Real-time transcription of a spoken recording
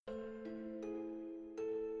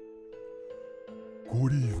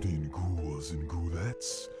Good evening, ghouls and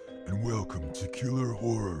ghoulettes, and welcome to Killer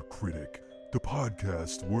Horror Critic, the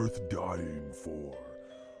podcast worth dying for.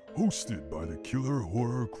 Hosted by the Killer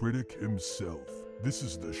Horror Critic himself, this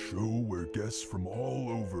is the show where guests from all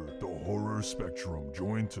over the horror spectrum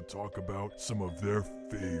join to talk about some of their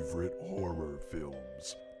favorite horror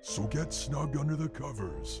films. So get snug under the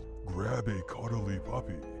covers, grab a cuddly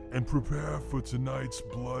puppy, and prepare for tonight's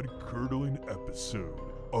blood-curdling episode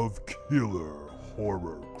of Killer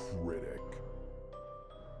Horror Critic.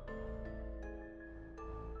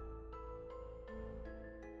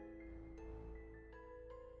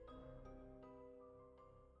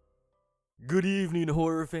 Good evening,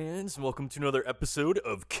 horror fans, and welcome to another episode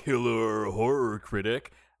of Killer Horror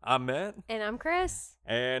Critic. I'm Matt, And I'm Chris.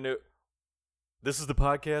 and this is the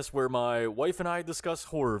podcast where my wife and I discuss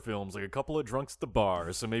horror films like a couple of drunks at the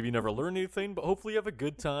bar, so maybe you never learn anything, but hopefully you have a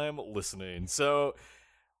good time listening. So,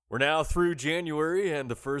 we're now through January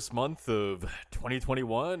and the first month of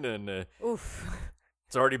 2021, and Oof.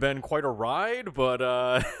 it's already been quite a ride, but,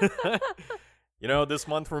 this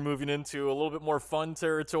month we're moving into a little bit more fun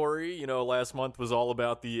territory. Last month was all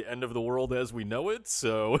about the end of the world as we know it,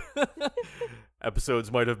 so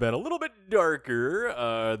episodes might have been a little bit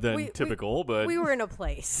darker than typical, but we were in a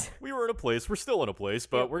place. we were in a place. We're still in a place,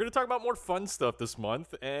 but we're going to talk about more fun stuff this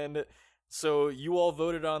month, and so you all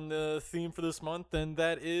voted on the theme for this month, and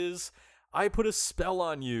that is I Put a Spell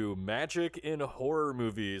on You, Magic in Horror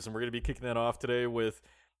Movies, and we're going to be kicking that off today with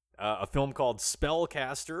a film called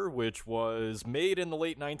Spellcaster, which was made in the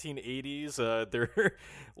late 1980s. They're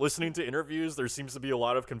listening to interviews. There seems to be a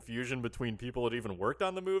lot of confusion between people that even worked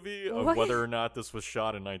on the movie of whether or not this was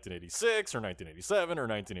shot in 1986 or 1987 or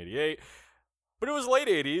 1988. But it was late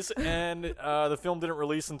 80s, and the film didn't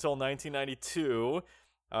release until 1992.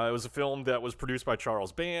 It was a film that was produced by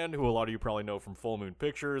Charles Band, who a lot of you probably know from Full Moon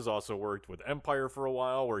Pictures. Also worked with Empire for a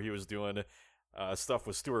while, where he was doing stuff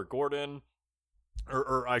with Stuart Gordon.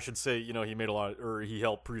 Or I should say, he made he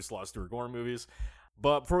helped produce a lot of Stuart Gordon movies.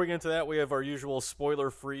 But before we get into that, we have our usual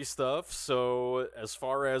spoiler-free stuff. So as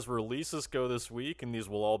far as releases go this week, and these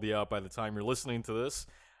will all be out by the time you're listening to this,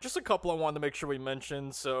 just a couple I wanted to make sure we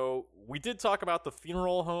mentioned. So we did talk about The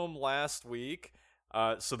Funeral Home last week.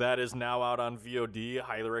 So that is now out on VOD.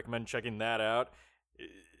 Highly recommend checking that out.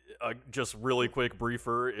 Just really quick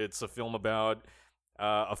briefer. It's a film about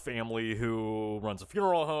a family who runs a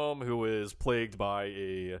funeral home who is plagued by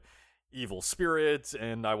a evil spirit,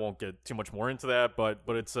 and I won't get too much more into that, but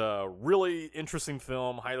it's a really interesting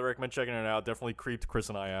film. Highly recommend checking it out. Definitely creeped Chris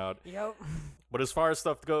and I out. Yep. But as far as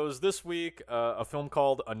stuff goes this week, a film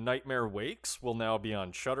called A Nightmare Wakes will now be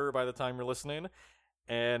on Shudder by the time you're listening,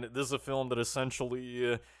 and this is a film that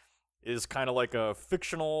essentially is kind of like a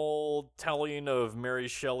fictional telling of Mary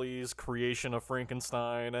Shelley's creation of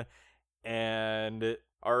Frankenstein. And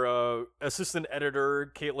our assistant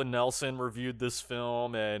editor, Caitlin Nelson, reviewed this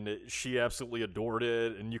film, and she absolutely adored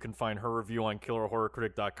it, and you can find her review on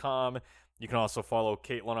killerhorrorcritic.com. You can also follow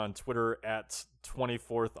Caitlin on Twitter at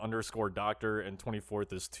 24th_doctor, and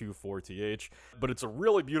 24th is 24th. But it's a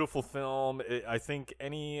really beautiful film. I think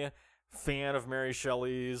any fan of Mary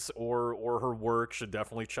Shelley's or her work should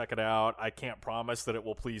definitely check it out. I can't promise that it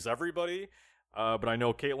will please everybody, but I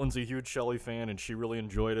know Caitlin's a huge Shelley fan, and she really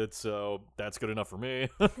enjoyed it, so that's good enough for me.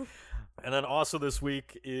 And then also this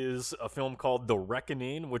week is a film called The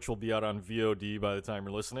Reckoning, which will be out on VOD by the time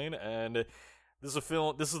you're listening. And this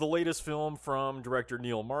is the latest film from director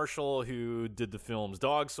Neil Marshall, who did the films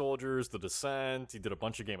Dog Soldiers, The Descent. He did a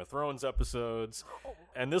bunch of Game of Thrones episodes.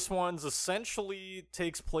 And this one's essentially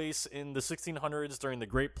takes place in the 1600s during the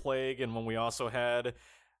Great Plague, and when we also had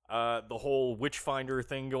the whole witch finder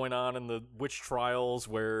thing going on in the witch trials,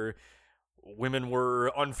 where women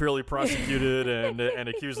were unfairly prosecuted and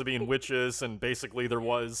accused of being witches, and basically there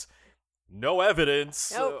was no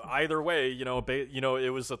evidence either way.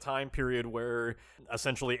 It was a time period where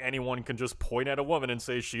essentially anyone can just point at a woman and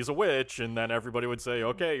say she's a witch, and then everybody would say,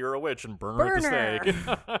 "Okay, you're a witch," and burn her at the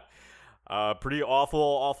stake. Pretty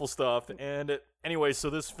awful stuff. And anyway, so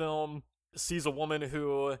this film sees a woman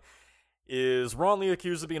who is wrongly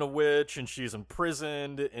accused of being a witch, and she's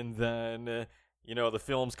imprisoned, and then, the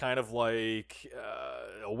film's kind of like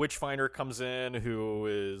a witch finder comes in who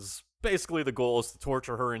is basically the goal is to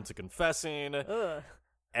torture her into confessing. Ugh.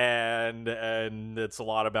 And it's a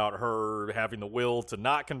lot about her having the will to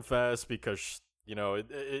not confess because,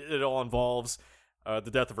 it all involves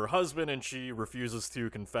the death of her husband, and she refuses to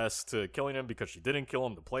confess to killing him because she didn't kill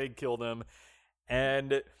him. The plague killed him.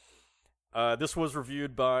 And this was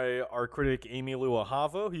reviewed by our critic Amy Lou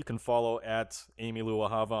Ahava, who you can follow at Amy Lou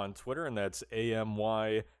Ahava on Twitter, and that's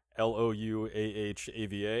AMYLOUAHAVA.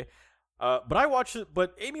 But I watched it,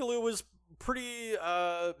 but Amy Liu was pretty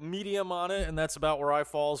medium on it, and that's about where I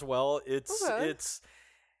fall as well. It's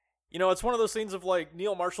it's one of those things of like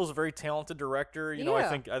Neil Marshall's a very talented director. You know, I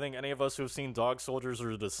think any of us who have seen Dog Soldiers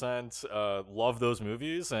or Descent love those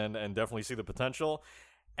movies and definitely see the potential.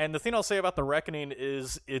 And the thing I'll say about The Reckoning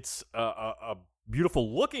is it's a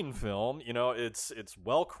beautiful looking film. You know, it's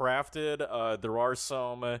well crafted. There are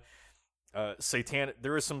some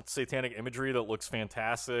there is some satanic imagery that looks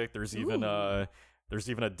fantastic. There's even a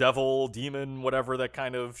devil, demon, whatever that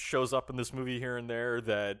kind of shows up in this movie here and there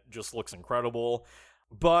that just looks incredible.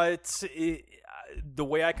 But the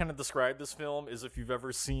way I kind of describe this film is if you've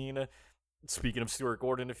ever seen, speaking of Stuart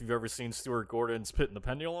Gordon, if you've ever seen Stuart Gordon's Pit and the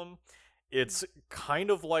Pendulum, it's kind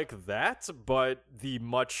of like that, but the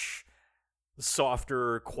much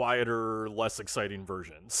softer, quieter, less exciting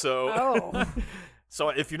version. So, so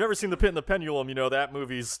if you've never seen The Pit and the Pendulum, you know, that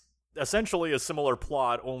movie's essentially a similar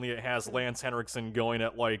plot, only it has Lance Henriksen going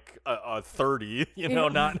at like a 30, you know,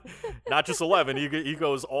 not just 11. He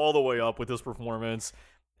goes all the way up with his performance,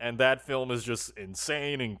 and that film is just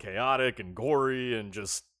insane and chaotic and gory and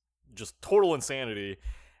just total insanity.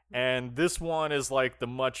 And this one is like the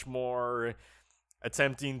much more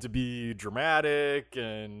attempting to be dramatic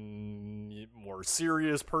and more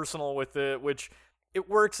serious, personal with it, which it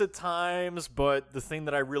works at times, but the thing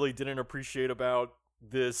that I really didn't appreciate about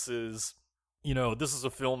this is, you know, this is a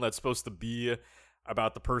film that's supposed to be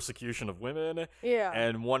about the persecution of women. Yeah.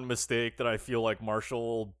 And one mistake that I feel like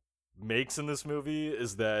Marshall makes in this movie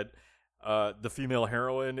is that the female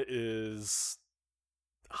heroine is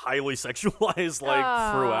highly sexualized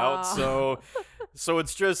like throughout. So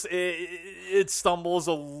it's just it stumbles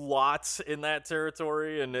a lot in that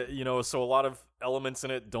territory, and you know, so a lot of elements in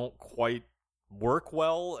it don't quite work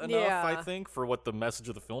well enough, I think, for what the message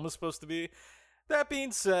of the film is supposed to be. That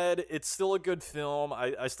being said, it's still a good film.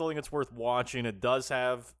 I still think it's worth watching. It does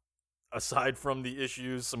have, aside from the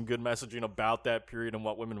issues, some good messaging about that period and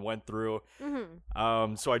what women went through.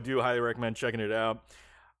 So I do highly recommend checking it out.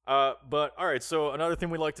 But all right, so another thing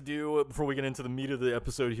we like to do before we get into the meat of the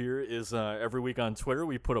episode here is every week on Twitter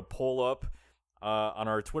we put a poll up on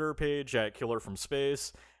our Twitter page at Killer from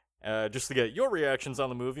Space, just to get your reactions on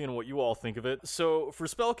the movie and what you all think of it. So for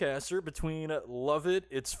Spellcaster, between love it,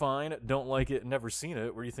 it's fine, don't like it, never seen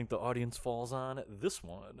it, where do you think the audience falls on this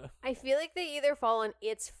one? I feel like they either fall on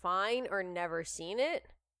it's fine or never seen it.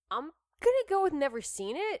 I'm gonna go with never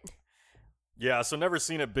seen it. Yeah, so never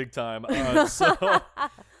seen it big time.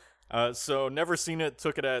 So Never Seen It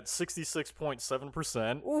took it at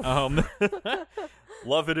 66.7%.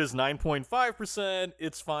 Love It is 9.5%.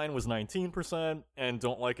 It's Fine was 19%. And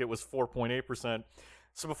Don't Like It was 4.8%.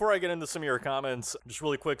 So before I get into some of your comments, just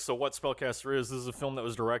really quick, so what Spellcaster is, this is a film that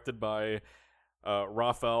was directed by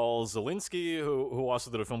Raphael Zelinsky, who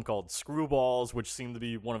also did a film called Screwballs, which seemed to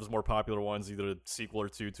be one of his more popular ones. He did a sequel or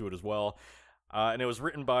two to it as well. And it was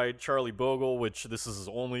written by Charlie Bogle, which this is his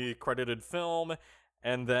only credited film.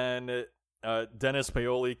 And then Dennis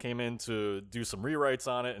Paoli came in to do some rewrites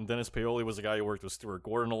on it. And Dennis Paoli was a guy who worked with Stuart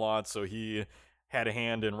Gordon a lot, so he had a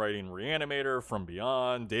hand in writing Reanimator, From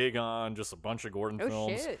Beyond, Dagon, just a bunch of Gordon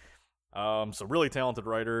films. Shit. So really talented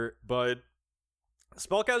writer. But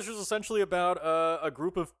Spellcaster is essentially about a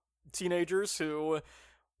group of teenagers who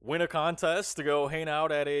win a contest to go hang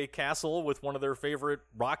out at a castle with one of their favorite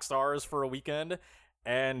rock stars for a weekend.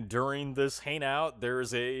 And during this hangout,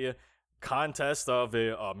 there's a contest of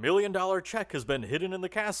a $1 million check has been hidden in the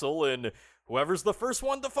castle, and whoever's the first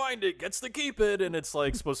one to find it gets to keep it. And it's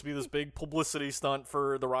like supposed to be this big publicity stunt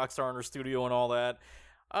for the rock star in her studio and all that.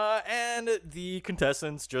 And the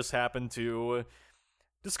contestants just happen to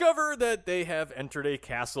discover that they have entered a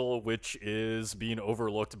castle which is being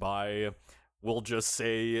overlooked by, we'll just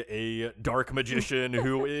say, a dark magician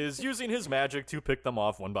who is using his magic to pick them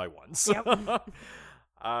off one by one. So,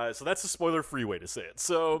 so that's a spoiler-free way to say it.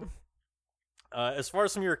 So, as far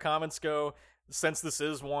as some of your comments go, since this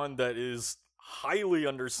is one that is highly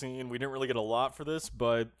underseen, we didn't really get a lot for this,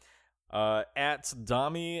 but at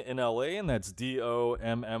Dommy in LA, and that's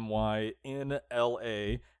DOMMY in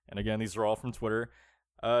LA, and again, these are all from Twitter,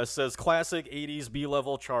 says classic 80s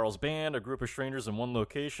B-level Charles Band, a group of strangers in one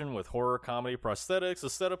location with horror comedy prosthetics, a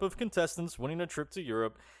setup of contestants winning a trip to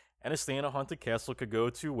Europe, and a stay in a haunted castle could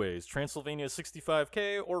go two ways, Transylvania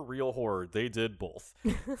 65K or real horror. They did both.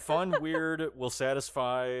 Fun, weird, will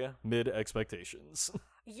satisfy mid-expectations.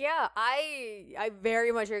 Yeah, I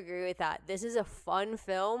very much agree with that. This is a fun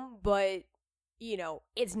film, but, you know,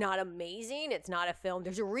 it's not amazing. It's not a film.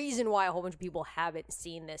 There's a reason why a whole bunch of people haven't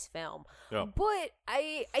seen this film. Yeah. But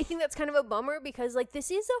I think that's kind of a bummer because, like,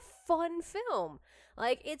 this is a fun film.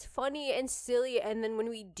 Like, it's funny and silly, and then when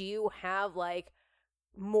we do have, like,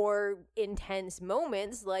 more intense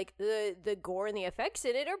moments, like, the gore and the effects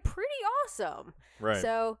in it are pretty awesome. Right.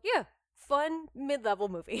 So, yeah, fun, mid-level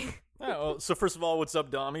movie. Yeah, well, so first of all, what's up,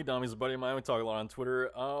 Dami? Dami's a buddy of mine. We talk a lot on Twitter.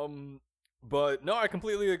 But no, I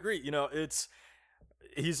completely agree. You know,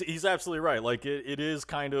 he's absolutely right. Like, it is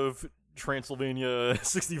kind of Transylvania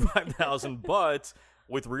 65,000, but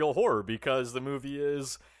with real horror, because the movie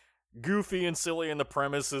is goofy and silly, and the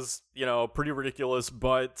premise is, you know, pretty ridiculous,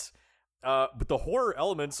 but the horror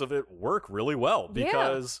elements of it work really well,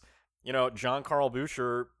 because, you know, John Carl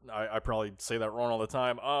Buescher, I probably say that wrong all the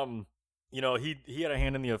time, you know, he had a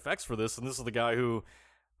hand in the effects for this, and this is the guy who,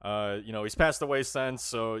 you know, he's passed away since,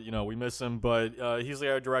 so, you know, we miss him, but he's the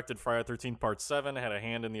guy who directed Friday the 13th Part 7, had a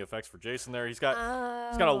hand in the effects for Jason there. He's got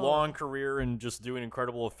a long career in just doing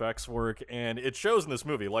incredible effects work, and it shows in this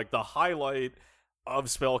movie. Like, the highlight of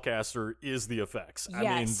Spellcaster is the effects. Yes.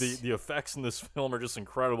 I mean, the effects in this film are just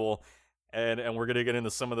incredible. And we're gonna get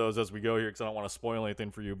into some of those as we go here, because I don't want to spoil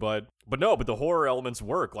anything for you. But the horror elements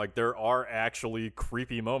work. Like, there are actually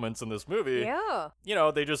creepy moments in this movie. Yeah. You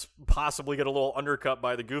know, they just possibly get a little undercut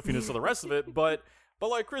by the goofiness of the rest of it. But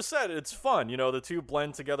like Chris said, it's fun. You know, the two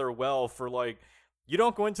blend together well. For, like, you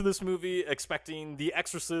don't go into this movie expecting The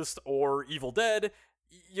Exorcist or Evil Dead.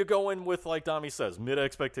 You go in with, like Dami says, mid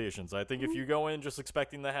expectations. I think if you go in just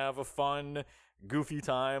expecting to have a fun, goofy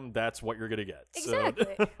time, that's what you're gonna get.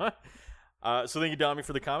 Exactly. So thank you, Dami,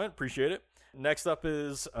 for the comment. Appreciate it. Next up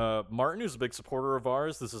is Martin, who's a big supporter of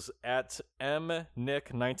ours. This is at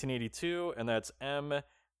mnick1982, and that's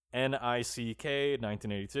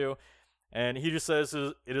mnick1982. And he just says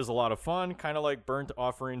it is a lot of fun, kind of like Burnt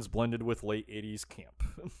Offerings blended with late 80s camp.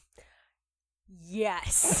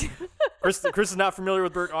 Yes. Chris is not familiar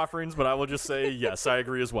with Burnt Offerings, but I will just say yes, I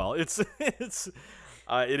agree as well. It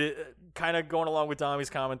kind of going along with Dami's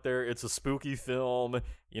comment there. It's a spooky film,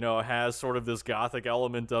 you know, it has sort of this gothic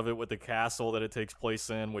element of it with the castle that it takes place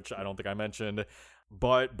in, which I don't think I mentioned,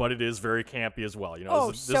 but it is very campy as well. You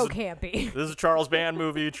know, campy. This is a Charles Band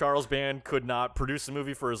movie. Charles Band could not produce a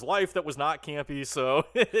movie for his life that was not campy, so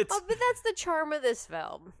it's... Oh, but that's the charm of this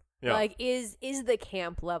film. Yeah. Like, is the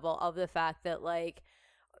camp level of the fact that, like,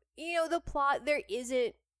 you know, the plot,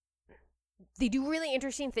 they do really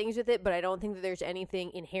interesting things with it, but I don't think that there's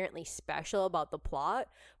anything inherently special about the plot.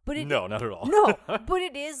 But no, not at all. No, but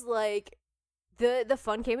it is, like, the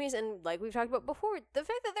fun cameos, and like we've talked about before, the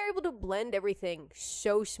fact that they're able to blend everything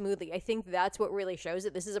so smoothly, I think that's what really shows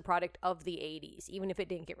that this is a product of the 80s, even if it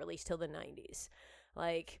didn't get released till the 90s.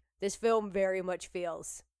 Like, this film very much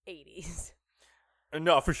feels 80s.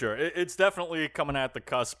 No, for sure. It's definitely coming at the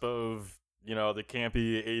cusp of, you know, the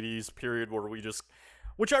campy 80s period where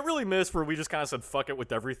which I really miss, where we just kind of said fuck it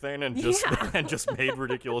with everything and just made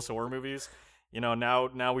ridiculous horror movies. You know,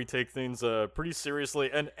 now we take things pretty seriously.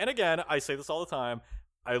 And again, I say this all the time,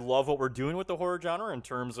 I love what we're doing with the horror genre in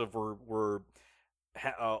terms of we're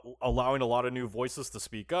allowing a lot of new voices to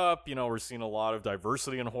speak up. You know, we're seeing a lot of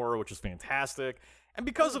diversity in horror, which is fantastic. And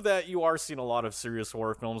because of that, you are seeing a lot of serious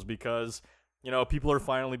horror films because, you know, people are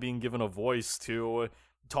finally being given a voice to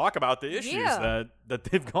talk about the issues that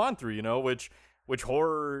they've gone through, you know, which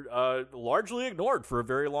horror largely ignored for a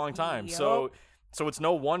very long time. Yep. So it's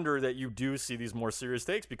no wonder that you do see these more serious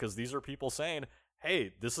takes, because these are people saying,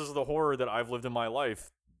 hey, this is the horror that I've lived in my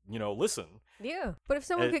life. You know, listen. Yeah. But if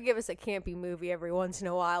someone could give us a campy movie every once in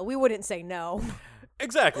a while, we wouldn't say no.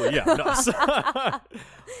 Exactly, yeah. No.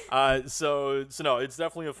 So no, it's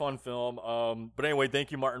definitely a fun film. But anyway,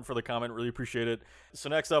 thank you, Martin, for the comment. Really appreciate it. So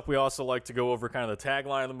next up, we also like to go over kind of the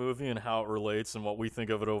tagline of the movie and how it relates and what we think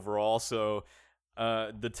of it overall. So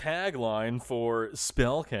the tagline for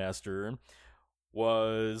Spellcaster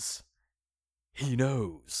was, "He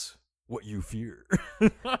knows what you fear."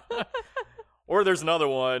 Or there's another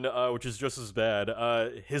one, which is just as bad.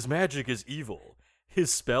 His magic is evil.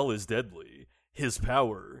 His spell is deadly. His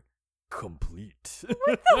power, complete.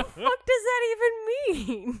 What the fuck does that even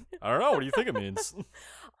mean? I don't know. What do you think it means?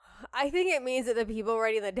 I think it means that the people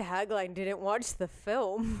writing the tagline didn't watch the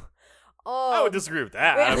film. Oh, I would disagree with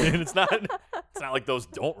that. I mean, it's not like those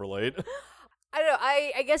don't relate. I don't know.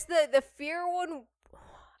 I guess the fear one,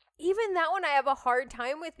 even that one I have a hard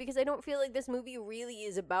time with, because I don't feel like this movie really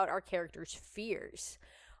is about our characters' fears.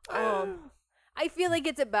 I feel like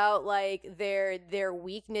it's about, like, their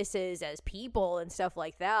weaknesses as people and stuff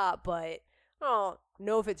like that, but I don't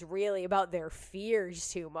know if it's really about their fears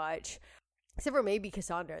too much. Except for maybe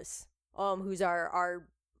Cassandra's, who's our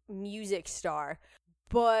music star.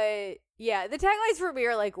 But yeah, the taglines for me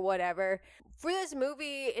are like whatever. For this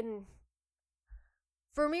movie, and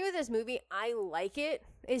For me with this movie, I like it.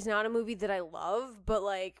 It's not a movie that I love, but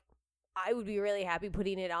like I would be really happy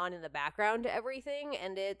putting it on in the background to everything.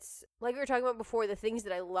 And it's like we were talking about before, the things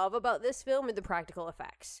that I love about this film are the practical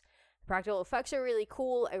effects. The practical effects are really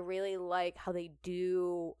cool. I really like how they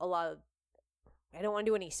do a lot of, I don't want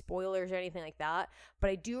to do any spoilers or anything like that, but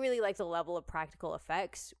I do really like the level of practical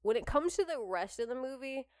effects. When it comes to the rest of the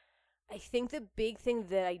movie, I think the big thing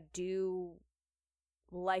that I do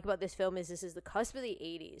like about this film is this is the cusp of the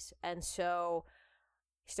 80s. And so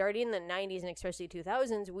starting in the 90s and especially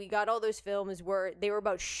 2000s, we got all those films where they were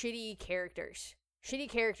about shitty characters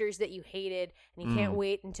that you hated and you can't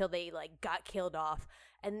wait until they like got killed off.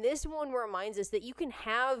 And this one reminds us that you can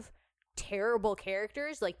have terrible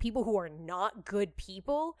characters, like people who are not good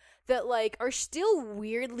people, that like are still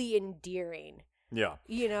weirdly endearing. Yeah.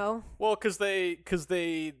 You know? Well, because they camp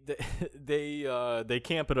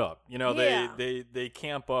it up. You know, Yeah. they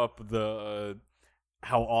camp up the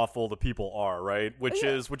how awful the people are, right? Which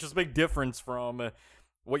is a big difference from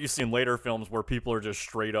what you see in later films where people are just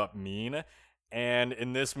straight up mean. And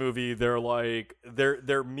in this movie, they're like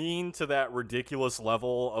they're mean to that ridiculous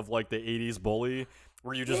level of like the 80s bully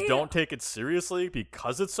where you just don't take it seriously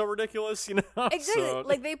because it's so ridiculous, you know? Exactly. So,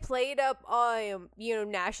 like they played up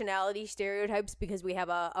nationality stereotypes because we have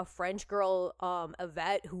a French girl,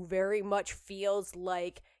 Yvette, who very much feels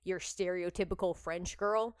like your stereotypical French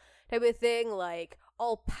girl type of thing, like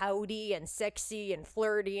all pouty and sexy and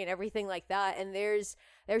flirty and everything like that. And there's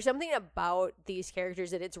something about these characters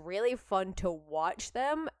that it's really fun to watch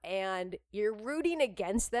them, and you're rooting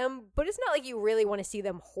against them, but it's not like you really want to see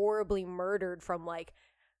them horribly murdered from like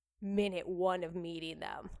minute one of meeting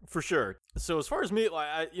them. for sure. So as far as me,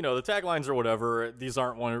 like, the taglines or whatever, these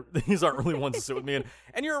aren't really ones to sit with me.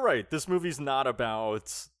 And you're right, this movie's not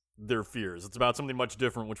about their fears. It's about something much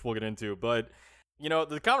different, which we'll get into. But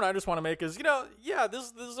the comment I just want to make is,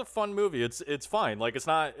 this is a fun movie. It's fine. Like it's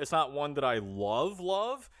not one that I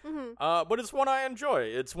love, but it's one I enjoy.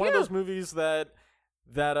 It's one of those movies that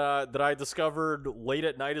I discovered late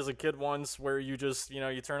at night as a kid once, where you just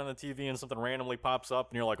you turn on the TV and something randomly pops up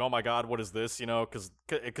and you're like, oh my god, what is this?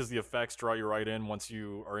 Because the effects draw you right in once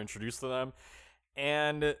you are introduced to them,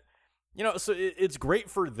 and so it's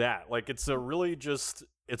great for that. Like it's a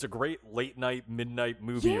great late night, midnight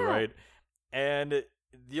movie, right? And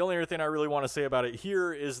the only other thing I really want to say about it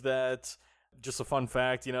here is that, just a fun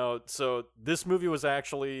fact, so this movie was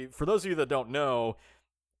actually, for those of you that don't know,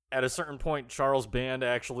 at a certain point, Charles Band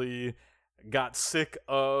actually got sick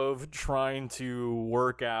of trying to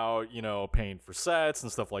work out, paying for sets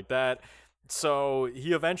and stuff like that. So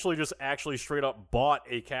he eventually just actually straight up bought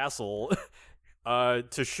a castle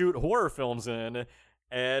to shoot horror films in.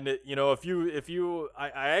 And, I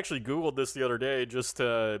actually Googled this the other day just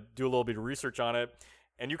to do a little bit of research on it.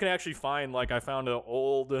 And you can actually find, like, I found an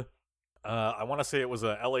old, I want to say it was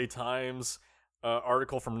a LA Times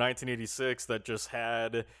article from 1986 that just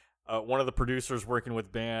had one of the producers working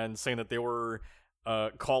with Band saying that they were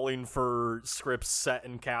calling for scripts set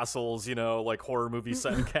in castles, like horror movies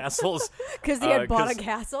set in castles. Because they had bought a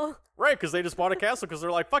castle? Right, because they just bought a castle because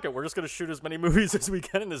they're like, fuck it, we're just going to shoot as many movies as we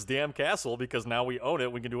can in this damn castle because now we own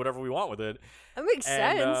it, we can do whatever we want with it. That makes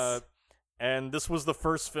sense. And this was the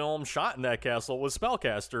first film shot in that castle, was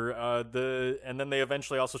Spellcaster. And then they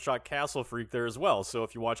eventually also shot Castle Freak there as well. So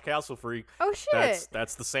if you watch Castle Freak, oh shit,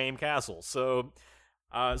 that's the same castle. So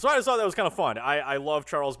I just thought that was kind of fun. I love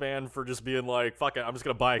Charles Band for just being like, fuck it, I'm just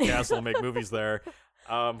going to buy a castle and make movies there.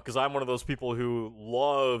 Because I'm one of those people who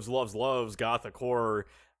loves gothic horror.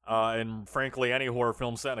 And frankly, any horror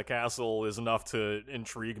film set in a castle is enough to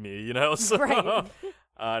intrigue me, So, right.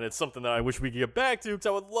 And it's something that I wish we could get back to, because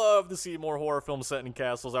I would love to see more horror films set in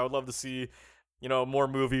castles. I would love to see, more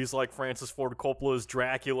movies like Francis Ford Coppola's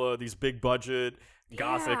Dracula, these big budget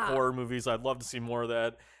gothic horror movies. I'd love to see more of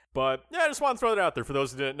that. But yeah, I just want to throw that out there for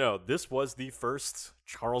those who didn't know. This was the first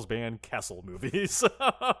Charles Band castle movies.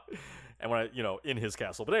 And when in his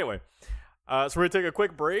castle. But anyway, so we're going to take a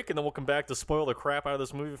quick break, and then we'll come back to spoil the crap out of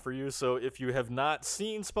this movie for you. So if you have not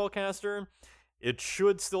seen Spellcaster, it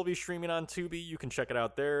should still be streaming on Tubi. You can check it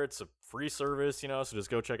out there. It's a free service, so just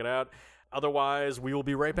go check it out. Otherwise, we will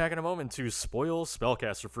be right back in a moment to spoil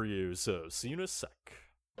Spellcaster for you. So see you in a sec.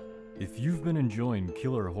 If you've been enjoying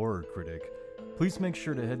Killer Horror Critic, please make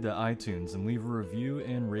sure to head to iTunes and leave a review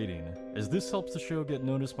and rating, as this helps the show get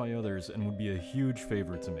noticed by others and would be a huge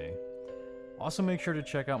favor to me. Also, make sure to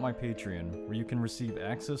check out my Patreon, where you can receive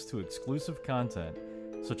access to exclusive content,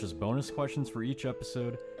 such as bonus questions for each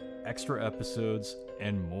episode, extra episodes,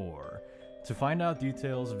 and more. To find out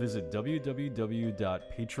details, visit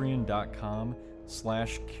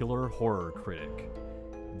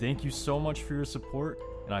www.patreon.com/killerhorrorcritic. Thank you so much for your support,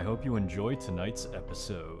 and I hope you enjoy tonight's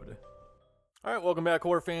episode. All right, welcome back,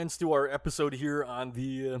 horror fans, to our episode here on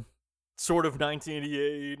the sort of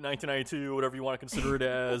 1988, 1992, whatever you want to consider it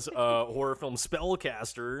as, horror film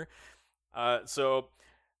Spellcaster. So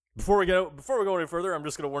before we go any further, I'm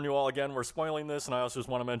just going to warn you all again, we're spoiling this, and I also just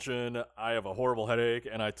want to mention I have a horrible headache,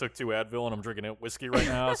 and I took 2 Advil, and I'm drinking whiskey right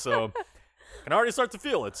now, so I can already start to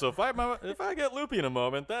feel it. So if I get loopy in a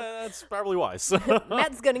moment, that's probably why. So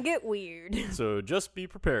That's gonna get weird. So just be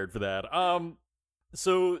prepared for that.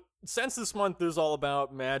 So since this month is all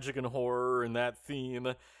about magic and horror and that theme,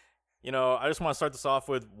 I just want to start this off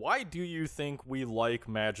with, why do you think we like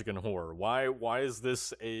magic and horror? Why is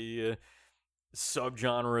this a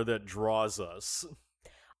subgenre that draws us?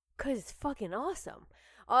 'Cause it's fucking awesome.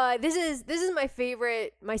 This is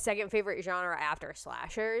my second favorite genre after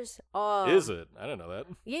slashers. Is it? I didn't know that.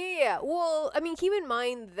 Yeah. Well, I mean, keep in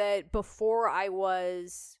mind that before I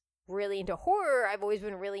was really into horror, I've always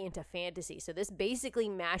been really into fantasy. So this basically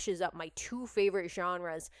mashes up my 2 favorite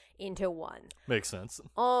genres into one. Makes sense.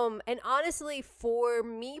 And honestly, for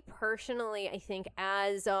me personally, I think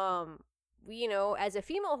as a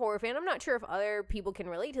female horror fan, I'm not sure if other people can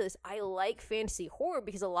relate to this. I like fantasy horror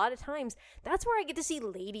because a lot of times that's where I get to see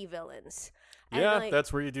lady villains. And yeah,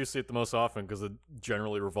 that's where you do see it the most often because it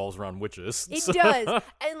generally revolves around witches. It does.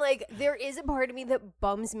 And there is a part of me that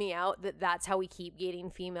bums me out that that's how we keep getting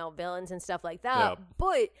female villains and stuff like that. Yeah.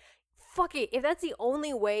 But fuck it. If that's the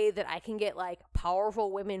only way that I can get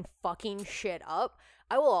powerful women fucking shit up,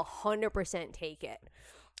 I will 100% take it.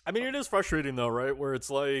 I mean, it is frustrating though, right? Where it's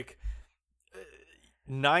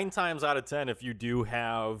 9 times out of 10, if you do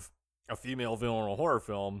have a female villain in a horror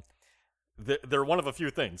film, they're one of a few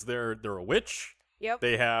things. They're a witch. Yep.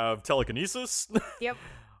 They have telekinesis. Yep.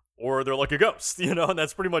 Or they're like a ghost, and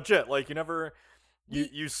that's pretty much it.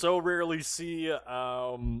 You so rarely see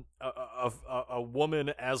a woman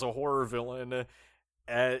as a horror villain,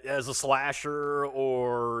 as a slasher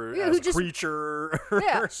or as a creature.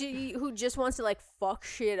 Yeah, who just wants to fuck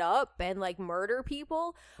shit up and murder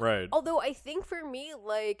people. Right. Although I think for me,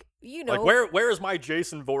 where is my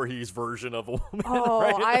Jason Voorhees version of a woman? Oh,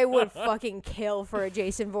 right? I would fucking kill for a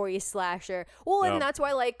Jason Voorhees slasher. Well, and that's why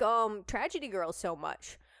I like Tragedy Girls so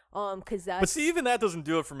much. Because that's... But see, even that doesn't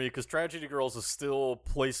do it for me, because Tragedy Girls is still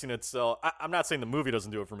placing itself... I'm not saying the movie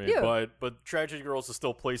doesn't do it for me, yeah. but Tragedy Girls is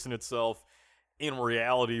still placing itself in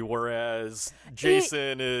reality, whereas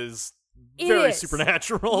Jason is very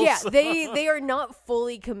supernatural. Yeah, so. they are not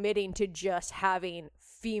fully committing to just having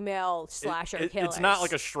female slasher killers. It's not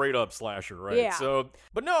like a straight up slasher, right? Yeah. So,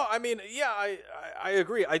 but no, I mean, yeah, I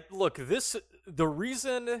agree. The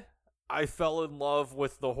reason I fell in love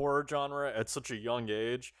with the horror genre at such a young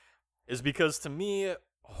age is because, to me,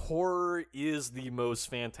 horror is the most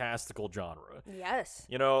fantastical genre. Yes.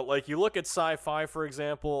 You look at sci-fi, for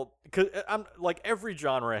example, because every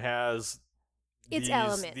genre has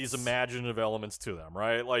these imaginative elements to them,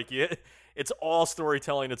 right? It's all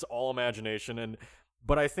storytelling, it's all imagination,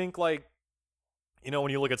 but I think when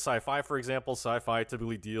you look at sci-fi, for example, sci-fi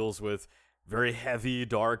typically deals with very heavy,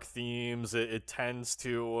 dark themes. It tends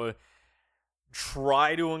to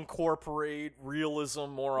try to incorporate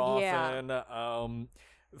realism more often. Yeah.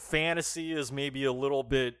 Fantasy is maybe a little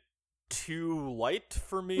bit too light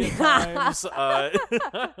for me at times.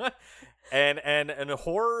 And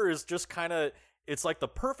horror is just kind of, it's the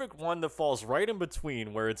perfect one that falls right in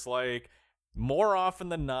between, where it's more often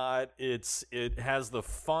than not, it has the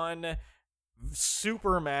fun,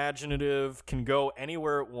 super imaginative, can go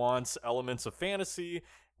anywhere it wants elements of fantasy,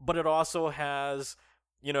 but it also has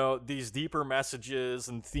these deeper messages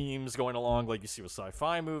and themes going along, like you see with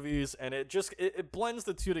sci-fi movies, and it blends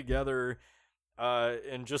the two together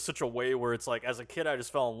in just such a way where it's as a kid I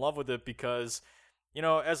just fell in love with it because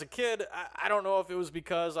as a kid, I don't know if it was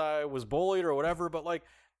because I was bullied or whatever, but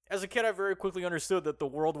as a kid I very quickly understood that the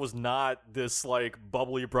world was not this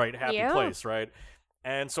bubbly, bright, happy place, right?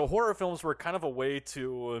 And so horror films were kind of a way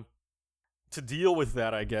to deal with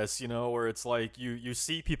that, I guess, where it's you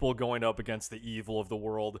see people going up against the evil of the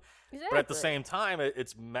world, exactly. But at the same time,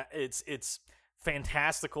 it's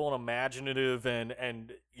fantastical and imaginative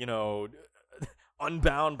and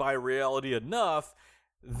unbound by reality enough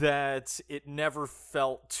that it never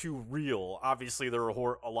felt too real. Obviously, there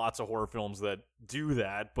are lots of horror films that do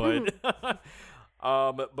that, but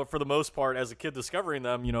but for the most part, as a kid discovering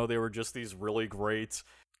them, they were just these really great,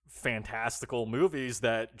 fantastical movies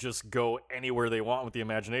that just go anywhere they want with the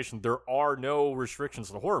imagination. There are no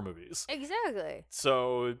restrictions to horror movies. Exactly.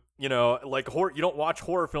 So, horror, you don't watch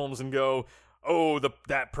horror films and go, oh,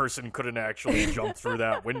 that person couldn't actually jump through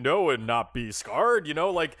that window and not be scarred,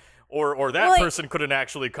 or that Well, person couldn't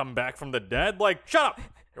actually come back from the dead. Like, shut up.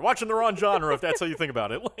 You're watching the wrong genre if that's how you think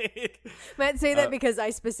about it. Like, Matt, say that because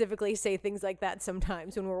I specifically say things like that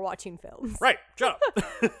sometimes when we're watching films. right, shut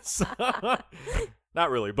up. So, not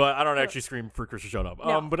really, but I don't actually scream for Chris to shut up.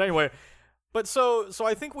 No. But anyway, but so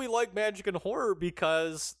I think we like magic and horror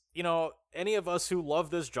because, you know, any of us who love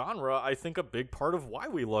this genre, I think a big part of why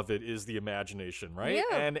we love it is the imagination, right?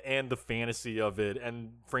 Yeah. And the fantasy of it,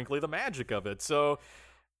 and frankly the magic of it. So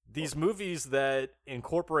these movies that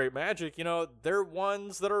incorporate magic, you know, they're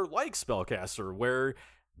ones that are like Spellcaster, where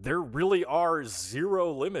there really are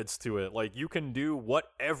zero limits to it. Like, you can do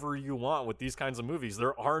whatever you want with these kinds of movies.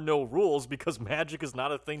 There are no rules because magic is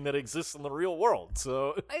not a thing that exists in the real world.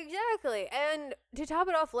 So Exactly. And to top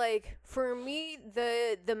it off, like, for me,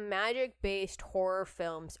 the magic-based horror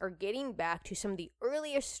films are getting back to some of the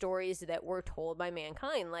earliest stories that were told by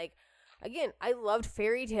mankind. Like, again, I loved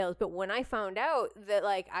fairy tales, but when I found out that,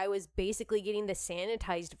 like, I was basically getting the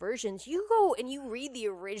sanitized versions, you go and you read the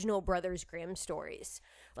original Brothers Grimm stories.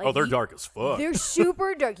 Like, they're dark as fuck. They're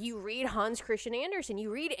super dark. You read Hans Christian Andersen,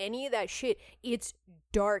 you read any of that shit, it's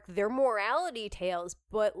dark. They're morality tales,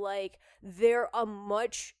 but, like, they're a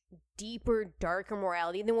much deeper, darker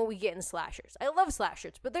morality than what we get in slashers. I love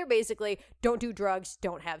slashers, but they're basically don't do drugs,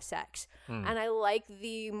 don't have sex. And I like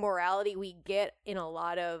the morality we get in a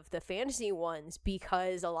lot of the fantasy ones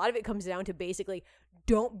because a lot of it comes down to basically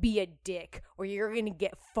don't be a dick or you're going to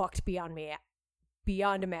get fucked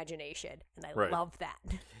beyond imagination. And I Right. love that.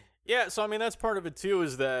 Yeah, so I mean, that's part of it too,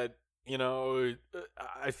 is that, you know,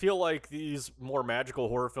 I feel like these more magical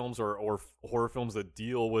horror films or horror films that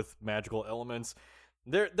deal with magical elements,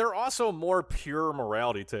 they're also more pure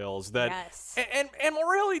morality tales that Yes. and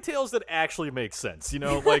morality tales that actually make sense, you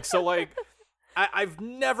know? Like, so, like, I've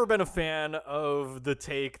never been a fan of the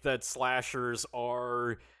take that slashers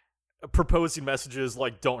are proposing messages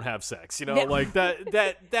like don't have sex, you know? No. Like,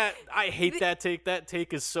 that I hate that take. That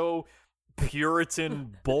take is so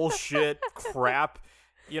Puritan bullshit crap,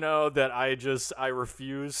 you know, that I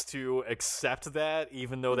refuse to accept that,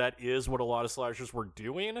 even though that is what a lot of slashers were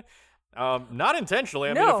doing. Not intentionally.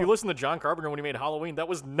 I mean, No. if you listen to John Carpenter when he made Halloween, that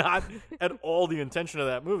was not at all the intention of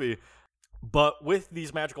that movie. But with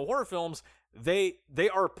these magical horror films, they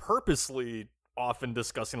are purposely often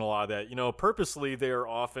discussing a lot of that. You know, purposely they are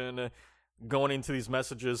often going into these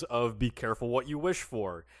messages of be careful what you wish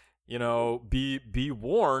for. You know, be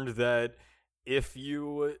warned that if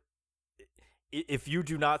you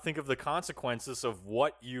do not think of the consequences of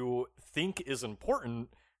what you think is important,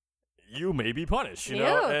 you may be punished, you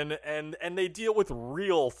know? And they deal with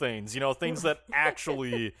real things, you know, things that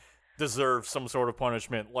actually deserve some sort of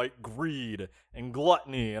punishment, like greed and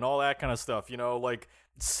gluttony and all that kind of stuff, you know, like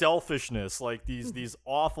selfishness, like these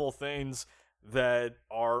awful things that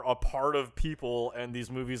are a part of people, and these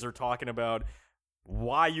movies are talking about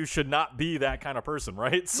why you should not be that kind of person,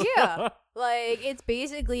 right? So, Yeah. Like, it's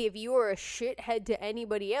basically if you were a shithead to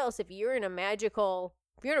anybody else, if you're in a magical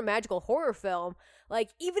horror film, like,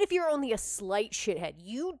 even if you're only a slight shithead,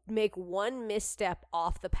 you make one misstep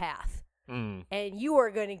off the path and you are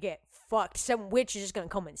going to get fucked. Some witch is just going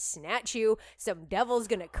to come and snatch you. Some devil's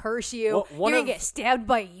going to curse you. Well, You're going to get stabbed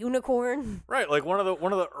by a unicorn. Right, like one of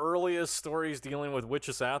the earliest stories dealing with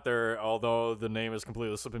witches out there, although the name is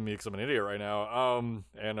completely slipping me because I'm an idiot right now,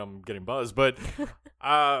 and I'm getting buzzed, but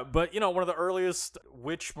you know, one of the earliest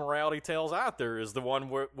witch morality tales out there is the one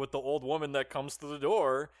with the old woman that comes to the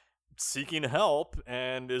door seeking help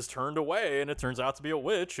and is turned away, and it turns out to be a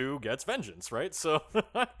witch who gets vengeance, right? So You're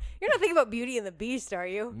not thinking about Beauty and the Beast, are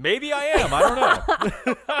you? maybe I am, I don't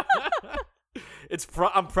know.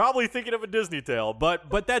 I'm probably thinking of a Disney tale, but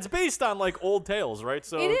that's based on like old tales, right?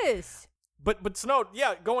 So It is. But Snow,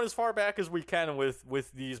 yeah, going as far back as we can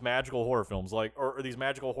with these magical horror films, like or these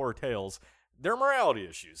magical horror tales, they're morality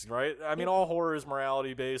issues, right? I mean, all horror is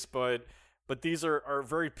morality based, but these are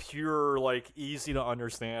very pure, like easy to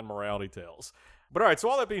understand morality tales. But all right, so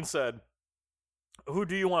all that being said, who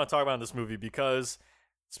do you want to talk about in this movie? Because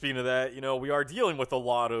speaking of that, you know, we are dealing with a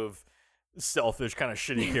lot of selfish, kind of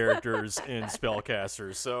shitty characters in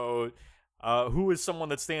Spellcasters. So, who is someone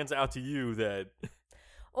that stands out to you that?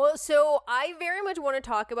 Well, so I very much want to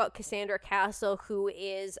talk about Cassandra Castle, who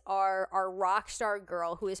is our rock star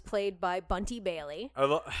girl, who is played by Bunty Bailey.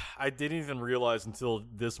 I didn't even realize until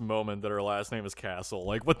this moment that her last name is Castle.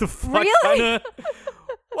 Like, what the fuck? Really?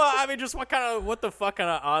 Well, I mean, just what the fuck kind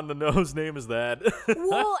of on the nose name is that?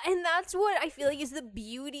 Well, and that's what I feel like is the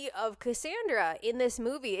beauty of Cassandra in this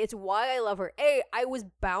movie. It's why I love her. I was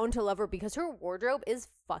bound to love her because her wardrobe is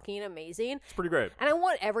fucking amazing. It's pretty great. And I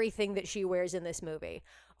want everything that she wears in this movie.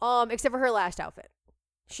 Except for her last outfit.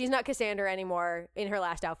 She's not Cassandra anymore in her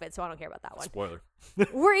last outfit, so I don't care about that one. Spoiler.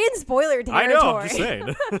 We're in spoiler territory. I know, I'm just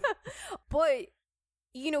saying. But,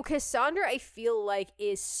 you know, Cassandra, I feel like,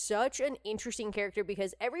 is such an interesting character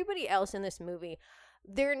because everybody else in this movie,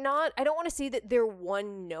 they're not, I don't want to say that they're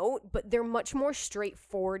one note, but they're much more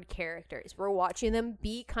straightforward characters. We're watching them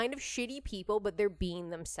be kind of shitty people, but they're being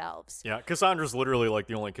themselves. Yeah, Cassandra's literally like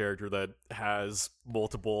the only character that has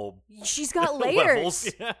multiple She's got layers.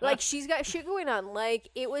 levels. Yeah. Like, she's got shit going on. Like,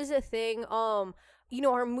 it was a thing, you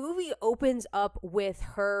know, our movie opens up with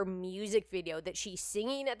her music video that she's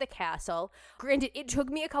singing at the castle. Granted, it took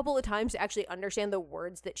me a couple of times to actually understand the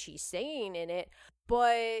words that she's saying in it.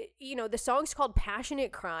 But, you know, the song's called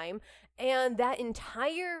Passionate Crime. And that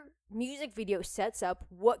entire music video sets up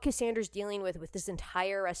what Cassandra's dealing with this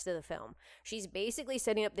entire rest of the film. She's basically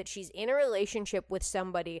setting up that she's in a relationship with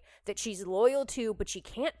somebody that she's loyal to, but she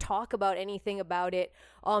can't talk about anything about it.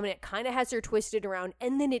 And it kind of has her twisted around.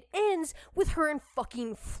 And then it ends with her in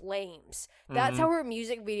fucking flames. That's how her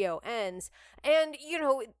music video ends. And, you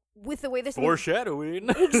know, with the way this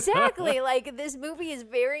foreshadowing. Exactly. Like, this movie is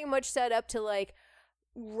very much set up to, like,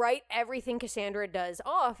 write everything Cassandra does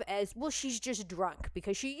off as, well, she's just drunk,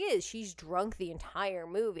 because she is. She's drunk the entire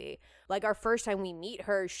movie. Like, our first time we meet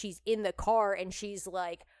her, she's in the car and she's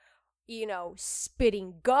like, you know,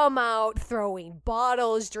 spitting gum out, throwing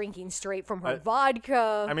bottles, drinking straight from her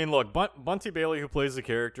vodka. I mean, look, Bunty Bailey, who plays the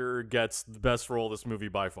character, gets the best role of this movie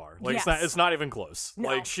by far. Like, yes. it's not even close. No.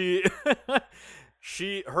 Like,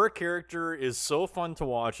 her character is so fun to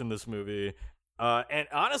watch in this movie. And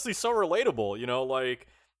honestly, so relatable, you know, like,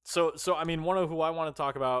 so I mean, one of who I want to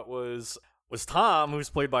talk about was Tom, who's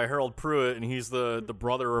played by Harold Pruitt, and he's the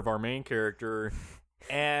brother of our main character.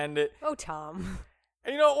 And oh, Tom.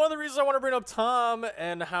 And, you know, one of the reasons I want to bring up Tom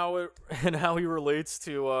and how he relates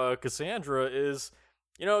to Cassandra is,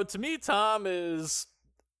 you know, to me, Tom's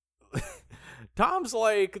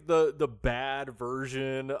like the bad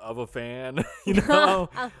version of a fan, you know.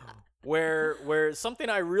 Where something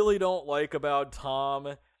I really don't like about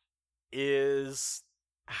Tom is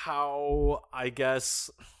how, I guess,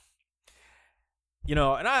 you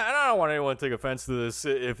know, and I don't want anyone to take offense to this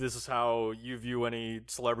if this is how you view any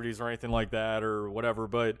celebrities or anything like that or whatever,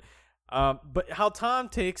 but how Tom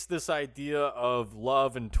takes this idea of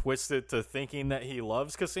love and twists it to thinking that he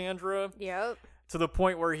loves Cassandra. Yep. To the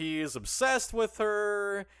point where he is obsessed with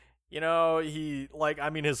her. You know,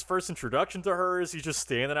 his first introduction to her is he's just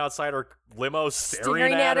standing outside her limo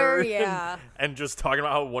staring at her yeah. and just talking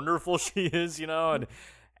about how wonderful she is, you know,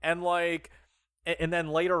 and then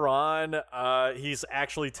later on, he's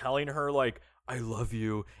actually telling her, like, I love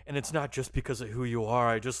you, and it's not just because of who you are,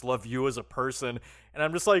 I just love you as a person. And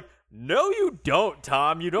I'm just like, no, you don't,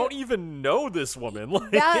 Tom. You don't even know this woman.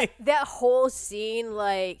 Like, that whole scene,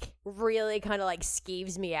 like, really kind of, like,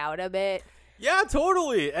 skeeves me out a bit. Yeah,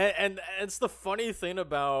 totally. And it's the funny thing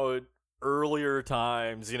about earlier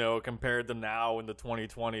times, you know, compared to now in the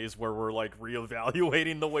 2020s where we're like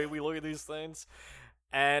reevaluating the way we look at these things.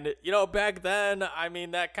 And, you know, back then, I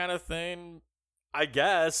mean, that kind of thing, I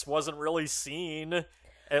guess, wasn't really seen,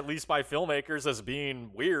 at least by filmmakers, as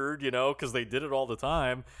being weird, you know, because they did it all the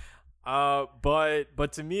time.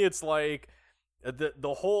 But to me, it's like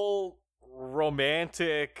the whole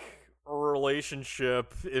romantic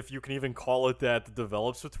relationship, if you can even call it that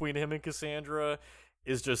develops between him and Cassandra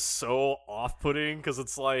is just so off-putting, because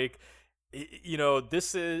it's like, you know,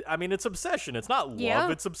 this is, I mean, it's obsession. It's not love,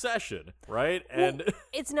 it's obsession, right? Well, and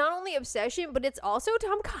it's not only obsession, but it's also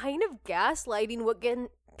Tom kind of gaslighting what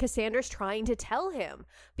Cassandra's trying to tell him,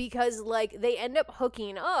 because, like, they end up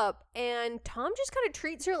hooking up and Tom just kind of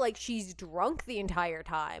treats her like she's drunk the entire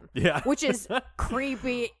time. Yeah. Which is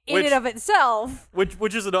creepy in and of itself.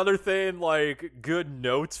 Which is another thing, like, good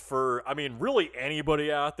notes for, I mean, really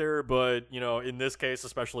anybody out there, but, you know, in this case,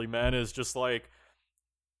 especially men, is just like,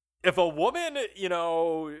 if a woman, you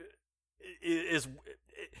know, if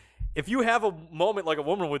you have a moment like a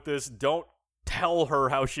woman with this, don't tell her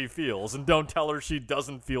how she feels, and don't tell her she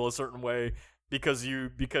doesn't feel a certain way because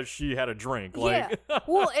she had a drink. Like, yeah.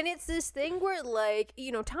 Well, and it's this thing where, like,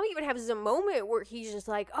 you know, Tom even has a moment where he's just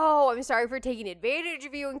like, oh, I'm sorry for taking advantage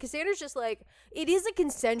of you, and Cassandra's just like, it is a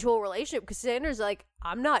consensual relationship. Cassandra's like,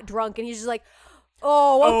 I'm not drunk, and he's just like,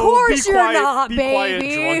 oh, of course you're not,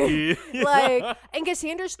 baby. Quiet, like, and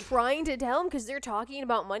Cassandra's trying to tell him, because they're talking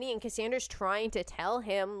about money, and Cassandra's trying to tell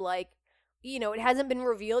him, like, it hasn't been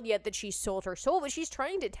revealed yet that she's sold her soul, but she's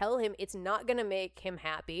trying to tell him it's not going to make him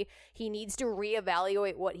happy. He needs to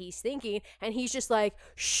reevaluate what he's thinking. And he's just like,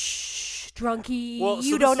 shh, drunkie,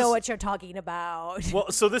 you don't know what you're talking about.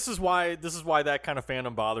 Well, so this is why that kind of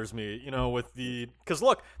fandom bothers me, because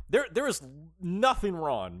look, there is nothing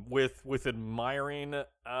wrong with admiring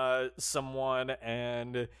someone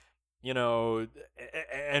and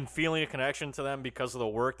and feeling a connection to them because of the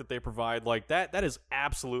work that they provide. Like that is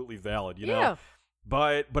absolutely valid, know.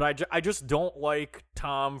 But I just don't like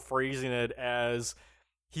Tom phrasing it as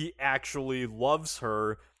he actually loves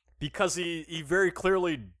her, because he very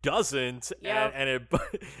clearly doesn't. Yep. And it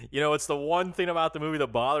it's the one thing about the movie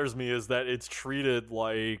that bothers me, is that it's treated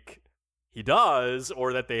like he does,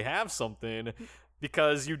 or that they have something,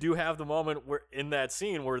 because you do have the moment where in that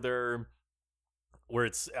scene where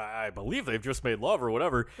it's, I believe they've just made love or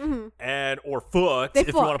whatever, or fucked, if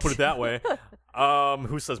you want to put it that way.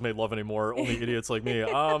 Who says made love anymore? Only idiots like me.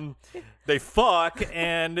 They fuck,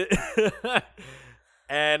 and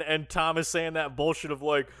and Tom is saying that bullshit of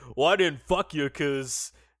like, well, I didn't fuck you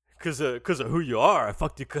because of who you are. I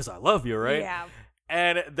fucked you because I love you, right? Yeah.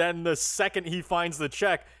 And then the second he finds the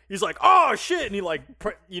check, he's like, oh shit, and he like,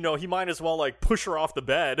 he might as well like push her off the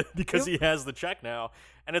bed because he has the check now.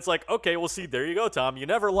 And it's like, okay, well, see, there you go, Tom. You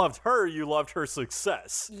never loved her. You loved her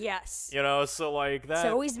success. Yes. So like that.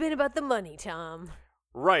 It's always been about the money, Tom.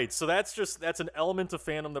 Right. So that's an element of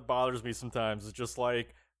fandom that bothers me sometimes. It's just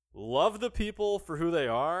like, love the people for who they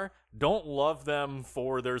are. Don't love them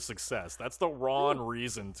for their success. That's the wrong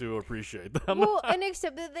reason to appreciate them. Well, and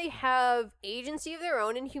accept that they have agency of their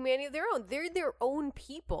own and humanity of their own. They're their own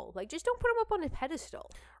people. Like, just don't put them up on a pedestal.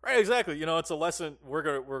 Right, exactly. It's a lesson. We're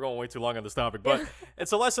going way too long on this topic, but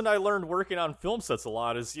it's a lesson I learned working on film sets a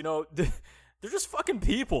lot. Is they're just fucking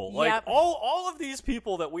people. Like all of these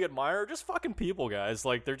people that we admire are just fucking people, guys.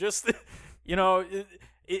 Like they're just,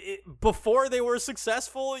 before they were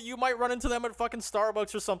successful, you might run into them at fucking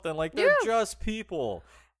Starbucks or something. Like they're just people,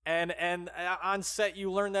 and on set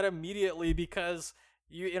you learn that immediately because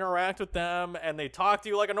you interact with them and they talk to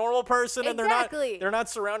you like a normal person, and they're not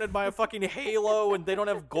surrounded by a fucking halo, and they don't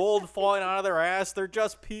have gold falling out of their ass. They're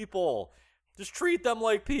just people. Just treat them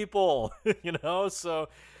like people, So.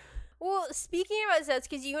 Well, speaking about sets,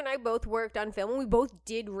 because you and I both worked on film and we both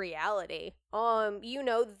did reality.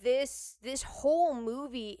 This whole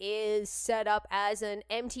movie is set up as an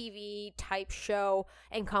MTV type show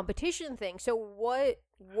and competition thing. So what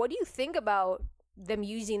do you think about them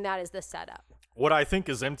using that as the setup? What I think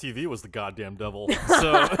is MTV was the goddamn devil.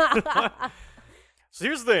 So, so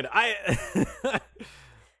here's the thing.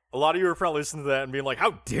 A lot of you are probably listening to that and being like,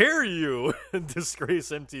 how dare you disgrace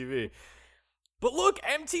MTV? But look,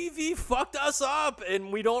 MTV fucked us up,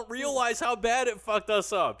 and we don't realize how bad it fucked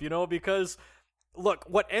us up, because, look,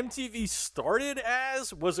 what MTV started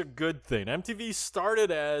as was a good thing. MTV started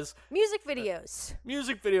as music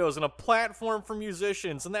videos and a platform for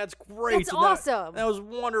musicians, and that's great. That's awesome. That was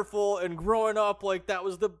wonderful, and growing up, like, that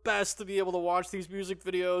was the best to be able to watch these music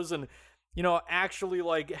videos and, actually,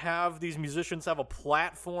 like, have these musicians have a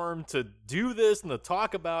platform to do this and to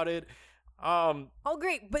talk about it. Oh,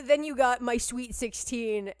 great. But then you got My Sweet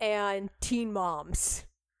 16 and Teen Moms.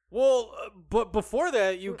 Well, but before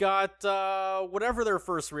that, you got whatever their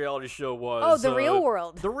first reality show was. Oh, The Real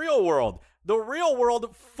World. The Real World. The Real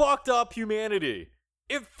World fucked up humanity.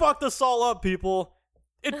 It fucked us all up, people.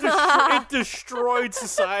 It destroyed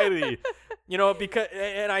society. Because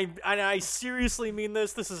and I seriously mean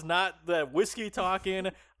this. This is not the whiskey talking.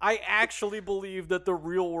 I actually believe that The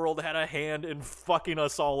Real World had a hand in fucking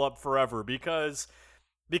us all up forever because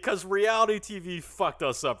reality TV fucked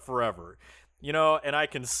us up forever. And I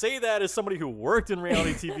can say that as somebody who worked in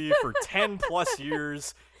reality TV for 10 plus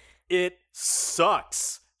years. It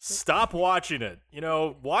sucks. Stop watching it.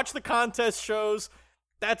 Watch the contest shows.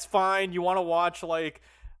 That's fine. You want to watch like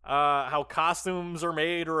how costumes are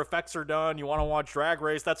made or effects are done. You want to watch Drag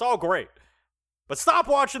Race. That's all great. But stop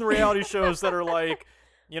watching the reality shows that are like,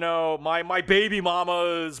 my baby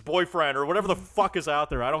mama's boyfriend or whatever the fuck is out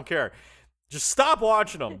there. I don't care. Just stop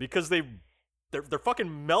watching them because they're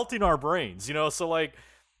fucking melting our brains, So like,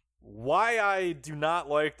 why I do not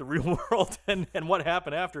like The Real World and what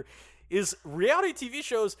happened after is reality TV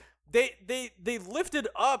shows. They lifted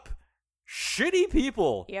up shitty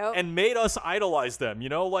people and made us idolize them.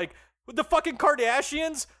 Like the fucking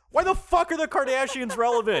Kardashians. Why the fuck are the Kardashians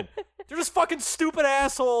relevant? They're just fucking stupid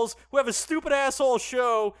assholes who have a stupid asshole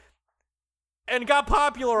show and got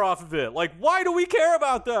popular off of it. Like, why do we care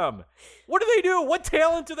about them? What do they do? What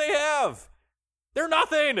talent do they have? They're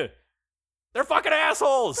nothing. They're fucking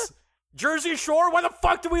assholes. Jersey Shore? Why the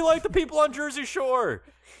fuck do we like the people on Jersey Shore?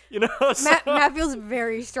 You know, so, Matt feels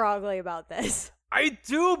very strongly about this. I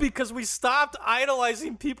do, because we stopped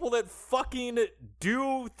idolizing people that fucking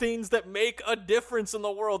do things that make a difference in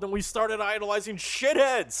the world, and we started idolizing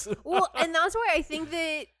shitheads. Well, and that's why I think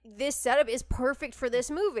that this setup is perfect for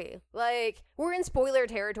this movie. Like, we're in spoiler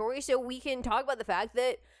territory, so we can talk about the fact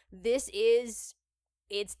that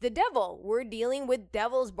it's the devil. We're dealing with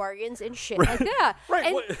devil's bargains and shit like that.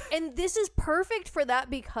 Right. And this is perfect for that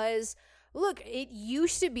because, look, it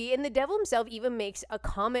used to be, and the devil himself even makes a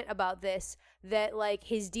comment about this, that, like,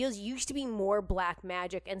 his deals used to be more black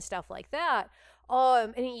magic and stuff like that.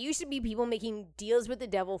 And it used to be people making deals with the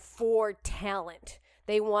devil for talent.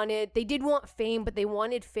 They did want fame, but they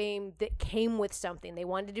wanted fame that came with something. They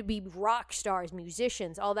wanted to be rock stars,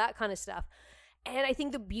 musicians, all that kind of stuff. And I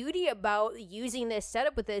think the beauty about using this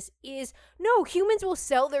setup with this is, no, humans will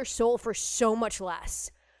sell their soul for so much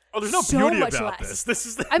less. Oh, there's no beauty about this. This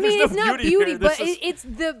is. I mean, it's not beauty, but is... it's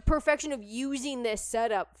the perfection of using this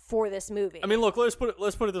setup for this movie. I mean, look, let's put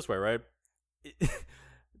it this way, right?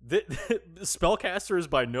 The Spellcaster is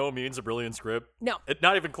by no means a brilliant script. No,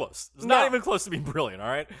 not even close. It's not even close to being brilliant. All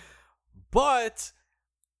right, but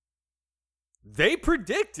they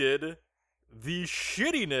predicted the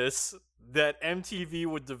shittiness that MTV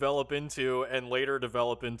would develop into, and later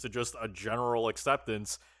develop into just a general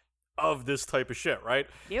acceptance of this type of shit, right?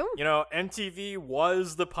 You know, MTV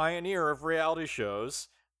was the pioneer of reality shows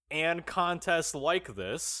and contests like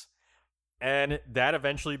this, and that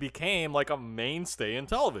eventually became like a mainstay in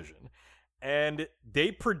television. And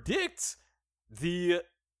they predict the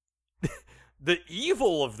the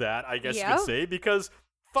evil of that, I guess you could say, because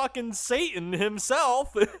fucking Satan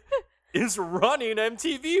himself is running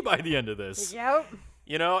MTV by the end of this. Yep.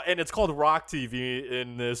 You know, and it's called Rock TV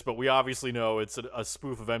in this, but we obviously know it's a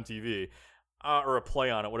spoof of MTV, or a play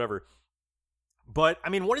on it, whatever. But, I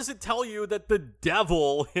mean, what does it tell you that the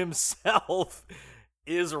devil himself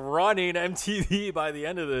is running MTV by the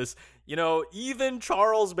end of this? You know, even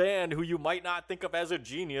Charles Band, who you might not think of as a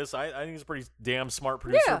genius, I think he's a pretty damn smart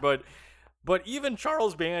producer, but even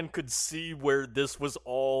Charles Band could see where this was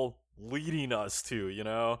all leading us to, you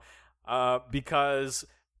know? Because...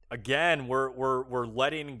 again, we're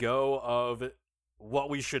letting go of what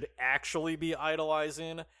we should actually be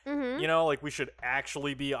idolizing. Mm-hmm. You know, like we should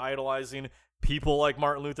actually be idolizing people like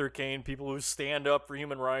Martin Luther King, people who stand up for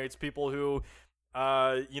human rights, people who,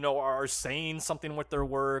 you know, are saying something with their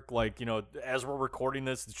work. Like, you know, as we're recording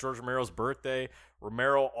this, it's George Romero's birthday.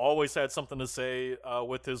 Romero always had something to say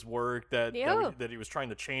with his work that he was trying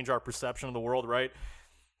to change our perception of the world, right?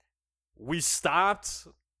 We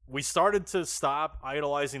started to stop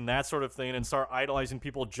idolizing that sort of thing and start idolizing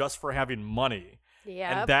people just for having money.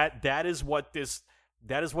 Yeah. And that is what this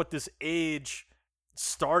age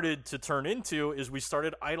started to turn into, is we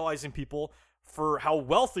started idolizing people for how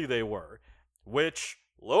wealthy they were, which,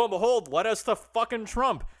 lo and behold, led us to fucking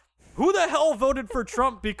Trump. Who the hell voted for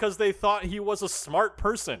Trump because they thought he was a smart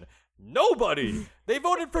person? Nobody. They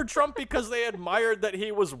voted for Trump because they admired that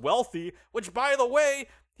he was wealthy, which, by the way,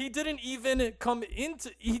 he didn't even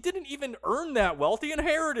earn that wealth. He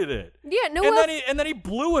inherited it. Yeah, no. And then he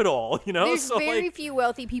blew it all, you know? There's very few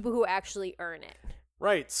wealthy people who actually earn it.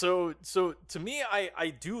 Right. So to me, I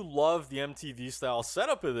do love the MTV style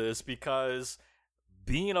setup of this, because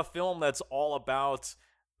being a film that's all about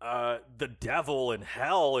the devil and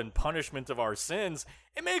hell and punishment of our sins,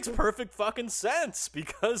 it makes perfect fucking sense,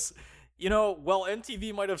 because, you know, while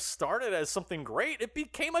MTV might have started as something great, it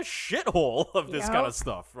became a shithole of this kind of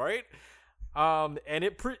stuff, right? And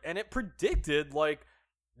it predicted, like,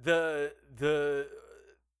 the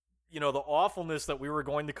you know, the awfulness that we were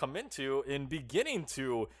going to come into in beginning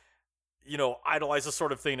to, you know, idolize this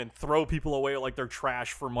sort of thing and throw people away like they're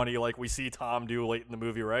trash for money, like we see Tom do late in the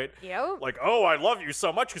movie, right? Yep. Like, oh, I love you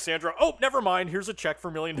so much, Cassandra. Oh, never mind. Here's a check for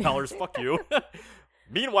 $1 million. Fuck you.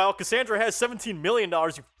 Meanwhile, Cassandra has $17 million,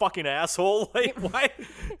 you fucking asshole. Like, why?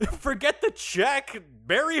 Forget the check.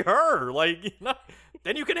 Marry her. Like, you know,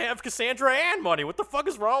 then you can have Cassandra and money. What the fuck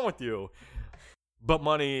is wrong with you? But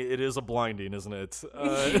money, it is a blinding, isn't it? So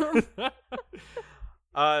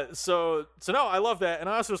no, I love that. And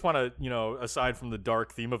I also just want to, you know, aside from the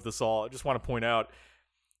dark theme of this all, I just want to point out,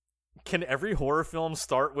 can every horror film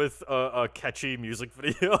start with a catchy music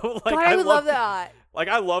video? Like, God, I would love that. Like,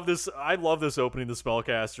 I love this opening to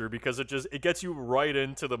Spellcaster, because it gets you right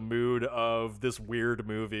into the mood of this weird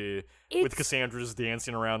movie with Cassandra's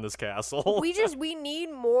dancing around this castle. We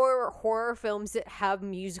need more horror films that have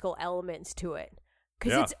musical elements to it.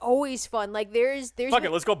 Because it's always fun. Like, there's fuck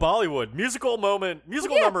it, let's go Bollywood. Musical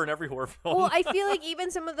number in every horror film. Well, I feel like even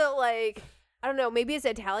some of the, like, I don't know, maybe it's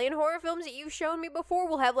Italian horror films that you've shown me before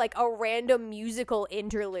will have like a random musical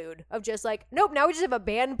interlude of just like, nope, now we just have a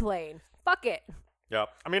band playing. Fuck it. Yeah.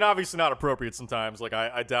 I mean, obviously not appropriate sometimes. Like,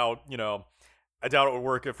 I doubt, I doubt it would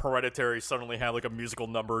work if Hereditary suddenly had like a musical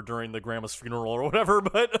number during the grandma's funeral or whatever,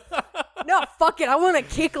 but No, fuck it. I want a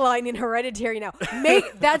kick line in Hereditary now.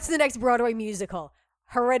 That's the next Broadway musical.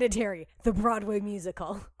 Hereditary, the Broadway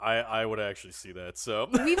musical. I would actually see that, so.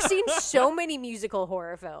 We've seen so many musical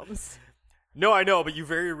horror films. No, I know, but you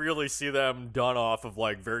very rarely see them done off of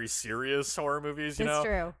like very serious horror movies, you know? That's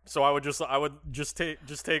true. So I would just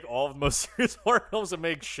take all of the most serious horror films and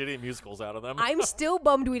make shitty musicals out of them. I'm still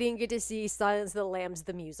bummed we didn't get to see Silence of the Lambs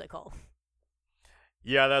the musical.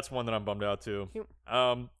 Yeah, that's one that I'm bummed out too.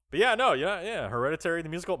 But yeah, Hereditary the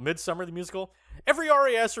musical, Midsummer the musical, every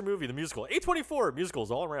Ari Aster movie the musical, A24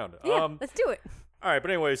 musicals all around. Yeah, let's do it. All right,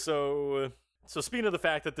 but anyway, so speaking of the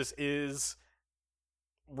fact that this is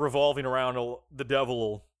revolving around the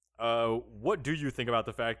devil, what do you think about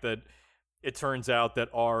the fact that it turns out that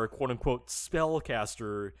our quote-unquote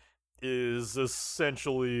spellcaster is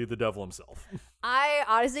essentially the devil himself? I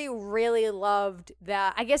honestly really loved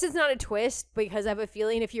that. I guess it's not a twist because I have a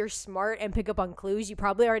feeling if you're smart and pick up on clues, you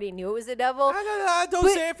probably already knew it was the devil. Don't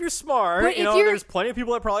say if you're smart. But There's plenty of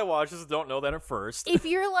people that probably watch this that don't know that at first. If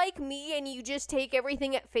you're like me and you just take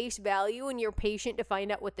everything at face value and you're patient to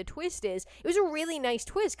find out what the twist is, it was a really nice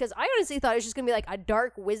twist because I honestly thought it was just going to be like a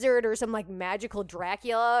dark wizard or some like magical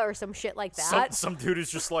Dracula or some shit like that. Some dude is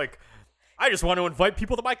just like, I just want to invite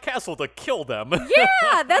people to my castle to kill them.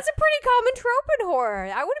 Yeah, that's a pretty common trope in horror.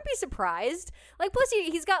 I wouldn't be surprised. Like, plus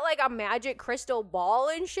he's got like a magic crystal ball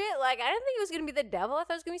and shit. Like, I didn't think it was gonna be the devil. I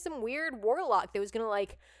thought it was gonna be some weird warlock that was gonna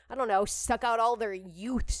like, I don't know, suck out all their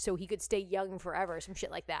youth so he could stay young forever, some shit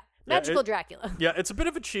like that. Magical Dracula. Yeah, it's a bit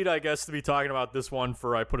of a cheat, I guess, to be talking about this one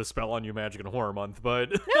for I Put a Spell on You Magic and Horror Month, but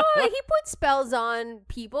No, he put spells on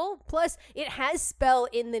people. Plus, it has spell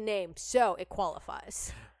in the name, so it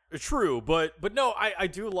qualifies. True, but no, I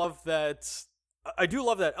do love that. I do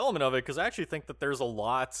love that element of it because I actually think that there's a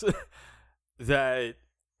lot that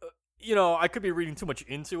I could be reading too much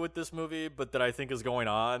into with this movie, but that I think is going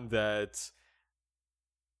on that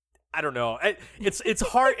I don't know. It's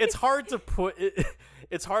hard. It's hard to put.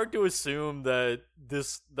 It's hard to assume that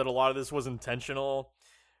a lot of this was intentional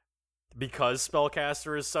because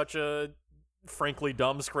Spellcaster is such a frankly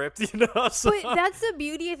dumb script, So. But that's the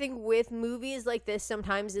beauty, I think, with movies like this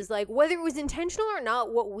sometimes is like whether it was intentional or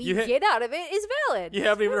not, what we get out of it is valid. You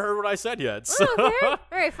haven't even heard what I said yet. So. Oh, okay. All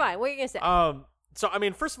right, fine. What are you gonna say? So I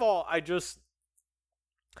mean, first of all,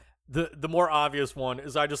 the more obvious one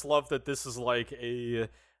is I just love that this is like a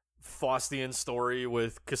Faustian story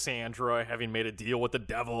with Cassandra having made a deal with the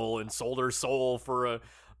devil and sold her soul for a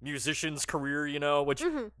musician's career, which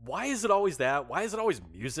why is it always that? Why is it always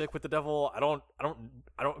music with the devil? I don't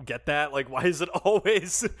get that. Like, why is it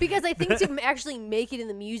always Because I think to actually make it in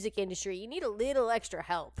the music industry, you need a little extra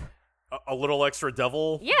help. A little extra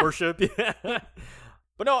devil worship. Yeah.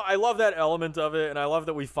 But no, I love that element of it, and I love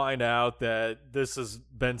that we find out that this has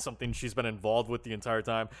been something she's been involved with the entire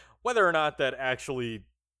time. Whether or not that actually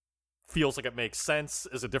feels like it makes sense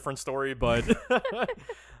is a different story, but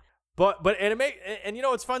But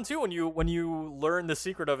it's fun too when you learn the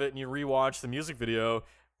secret of it and you rewatch the music video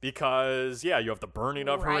because you have the burning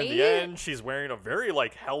of her in the end. She's wearing a very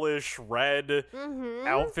like hellish red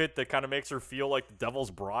outfit that kind of makes her feel like the devil's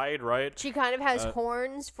bride, right? She kind of has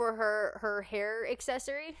horns for her hair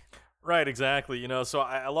accessory. Right, exactly. So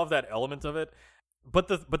I love that element of it. But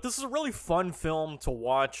this is a really fun film to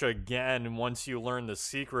watch again once you learn the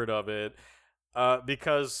secret of it.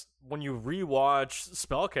 Because when you rewatch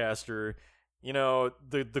Spellcaster,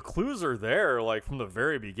 the clues are there like from the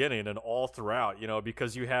very beginning and all throughout,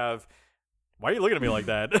 because you have. Why are you looking at me like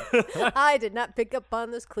that? I did not pick up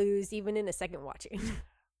on those clues even in a second watching.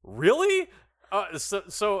 Really?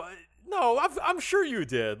 No, I'm sure you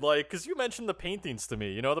did. Like, because you mentioned the paintings to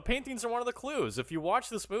me. The paintings are one of the clues. If you watch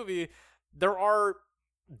this movie, there are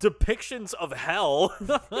depictions of hell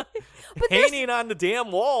hanging on the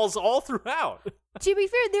damn walls all throughout. To be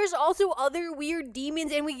fair, there's also other weird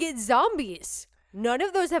demons and we get zombies. None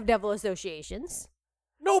of those have devil associations.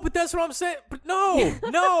 No, but that's what I'm saying. But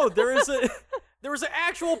no, there is an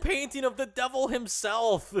actual painting of the devil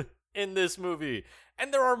himself in this movie.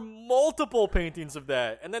 And there are multiple paintings of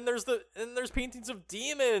that. And then there's paintings of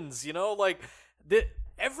demons,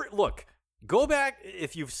 look, go back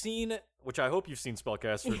if you've seen, which I hope you've seen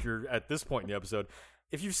Spellcaster if you're at this point in the episode.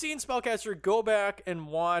 If you've seen Spellcaster, go back and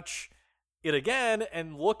watch it again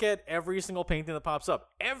and look at every single painting that pops up.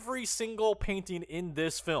 Every single painting in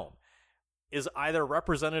this film is either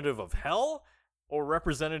representative of hell or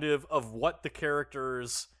representative of what the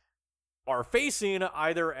characters are facing,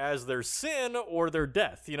 either as their sin or their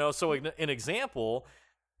death. You know, so an example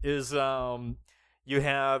is you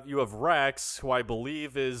have Rex, who I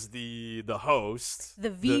believe is the host,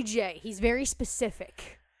 the VJ. He's very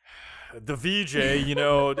specific. The VJ, you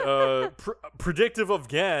know, predictive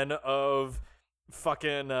again of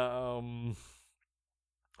fucking oh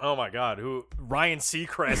my god, who Ryan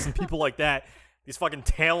Seacrest and people like that. These fucking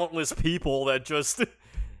talentless people that just,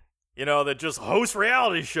 you know, that just host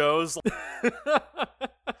reality shows.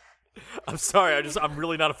 I'm sorry, I'm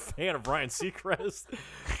really not a fan of Ryan Seacrest.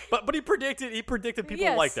 But he predicted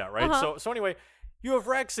people like that, right? So anyway, you have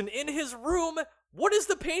Rex, and in his room, what is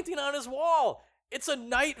the painting on his wall? It's a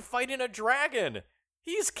knight fighting a dragon.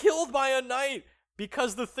 He's killed by a knight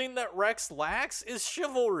because the thing that Rex lacks is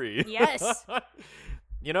chivalry. Yes.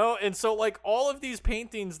 You know, and so like all of these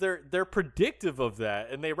paintings, they're predictive of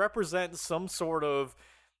that, and they represent some sort of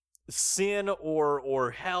sin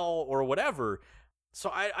or hell or whatever.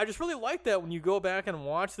 So I just really like that when you go back and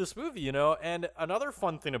watch this movie, you know. And another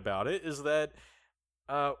fun thing about it is that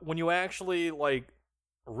when you actually like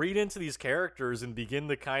read into these characters and begin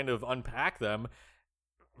to kind of unpack them,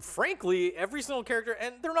 frankly, every single character,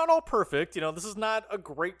 and they're not all perfect, you know, this is not a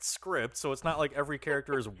great script, so it's not like every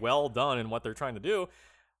character is well done in what they're trying to do,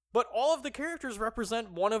 but all of the characters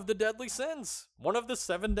represent one of the deadly sins, one of the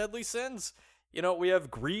 7 deadly sins. You know, we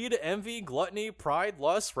have greed, envy, gluttony, pride,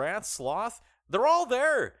 lust, wrath, sloth. They're all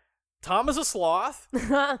there. Tom is a sloth.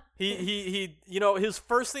 he you know, his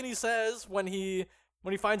first thing he says when he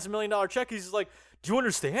finds $1 million check, he's like, do you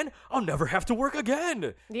understand? I'll never have to work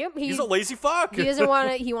again. Yep, he's a lazy fuck. He doesn't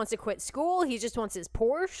want to. He wants to quit school. He just wants his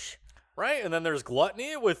Porsche. Right, and then there's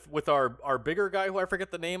gluttony with our bigger guy who I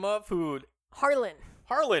forget the name of, who Harlan.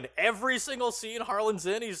 Every single scene Harlan's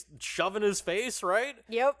in, he's shoving his face. Right.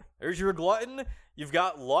 Yep. There's your glutton. You've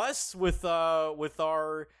got lust with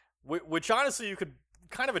our, which honestly you could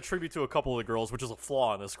kind of attribute to a couple of the girls, which is a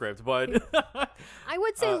flaw in the script, but I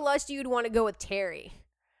would say lust. You'd want to go with Terry.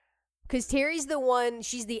 Because Terry's the one,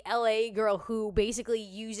 she's the LA girl who basically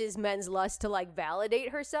uses men's lust to, like, validate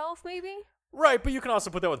herself, maybe? Right, but you can also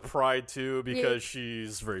put that with pride, too, because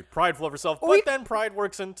she's very prideful of herself. But then pride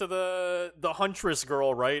works into the huntress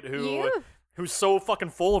girl, right? Who's so fucking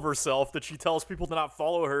full of herself that she tells people to not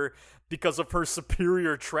follow her because of her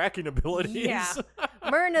superior tracking abilities. Yeah.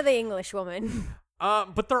 Myrna the English woman.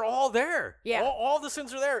 But they're all there. Yeah. All the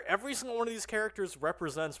sins are there. Every single one of these characters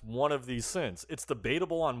represents one of these sins. It's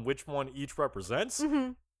debatable on which one each represents.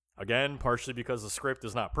 Mm-hmm. Again, partially because the script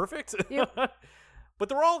is not perfect. Yep. But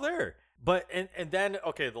they're all there. But, and then,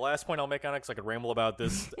 okay, the last point I'll make on it, because I could ramble about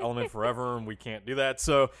this element forever, and we can't do that.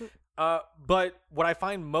 So, but what I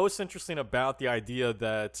find most interesting about the idea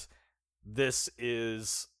that this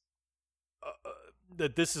is...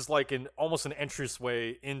 that this is like almost an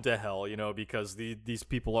entranceway into hell, you know, because these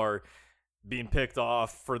people are being picked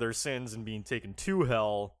off for their sins and being taken to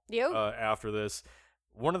hell after this.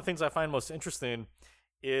 One of the things I find most interesting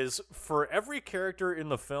is for every character in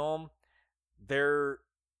the film, they're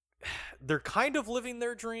kind of living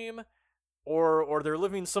their dream, or they're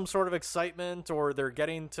living some sort of excitement, or they're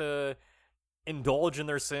getting to indulge in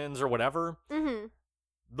their sins or whatever. Mm-hmm.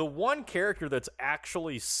 The one character that's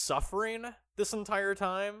actually suffering this entire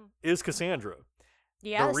time is Cassandra.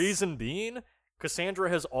 Yes. The reason being, Cassandra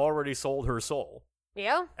has already sold her soul.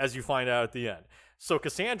 Yeah. As you find out at the end. So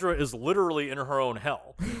Cassandra is literally in her own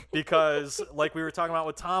hell. Because, like we were talking about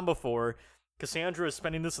with Tom before, Cassandra is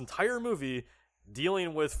spending this entire movie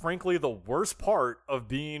dealing with, frankly, the worst part of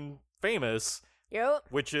being famous. Yep.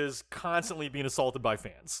 Which is constantly being assaulted by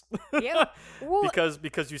fans. Yep. Well,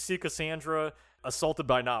 because you see Cassandra assaulted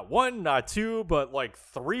by not 1, not 2, but like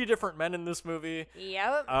 3 different men in this movie.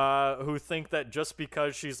 Yep. Who think that just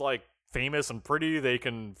because she's like famous and pretty, they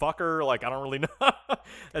can fuck her. Like, I don't really know.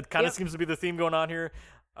 That kind of seems to be the theme going on here.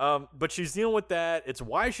 But she's dealing with that. It's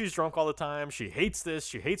why she's drunk all the time. She hates this.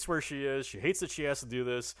 She hates where she is. She hates that she has to do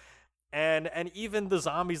this. And even the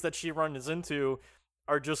zombies that she runs into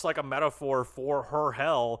are just like a metaphor for her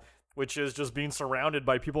hell, which is just being surrounded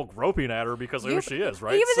by people groping at her because of who she is,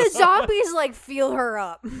 right? Even the zombies, like, feel her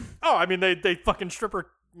up. Oh, I mean, they fucking strip her,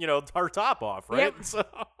 you know, her top off, right? Yep. So.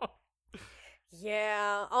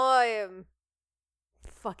 Yeah, I am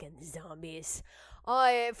fucking zombies.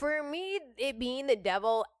 For me, it being the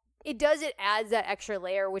devil, it adds that extra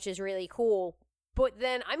layer, which is really cool. But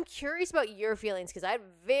then I'm curious about your feelings, because I had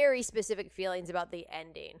very specific feelings about the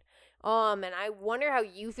ending. And I wonder how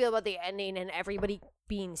you feel about the ending and everybody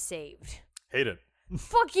being saved. Hate it.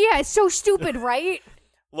 Fuck yeah, it's so stupid, right?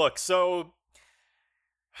 Look, so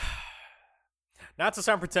not to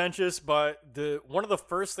sound pretentious, but one of the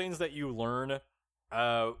first things that you learn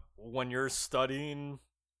when you're studying,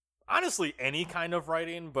 honestly, any kind of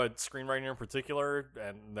writing, but screenwriting in particular,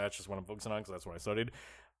 and that's just what I'm focusing on because that's what I studied.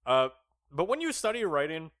 But when you study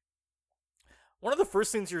writing, one of the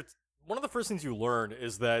first things you learn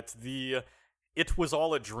is that the "it was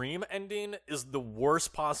all a dream" ending is the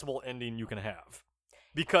worst possible ending you can have,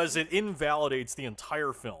 because it invalidates the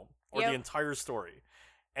entire film or the entire story,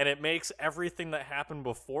 and it makes everything that happened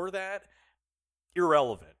before that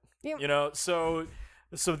irrelevant. Yep. You know, so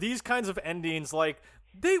these kinds of endings, like,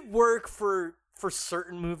 they work for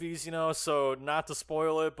certain movies, you know, so not to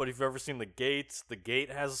spoil it, but if you've ever seen The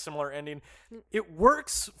Gate has a similar ending. It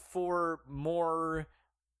works for more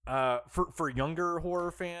for younger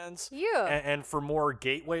horror fans, and for more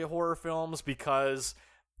gateway horror films, because,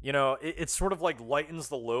 you know, it sort of like lightens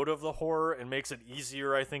the load of the horror and makes it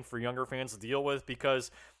easier, I think, for younger fans to deal with,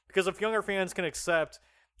 because if younger fans can accept,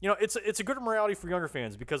 you know, it's a good morality for younger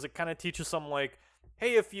fans, because it kind of teaches them, like,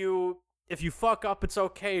 hey, if you fuck up, it's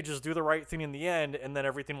okay, just do the right thing in the end, and then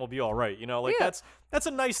everything will be all right, you know? Like, that's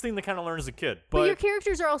a nice thing to kind of learn as a kid. But your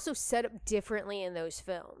characters are also set up differently in those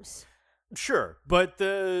films. Sure, but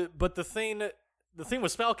the thing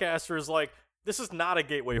with Spellcaster is, like, this is not a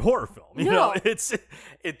gateway horror film. You know, it's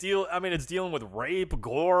dealing with rape,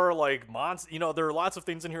 gore, like monsters. You know, there are lots of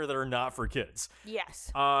things in here that are not for kids.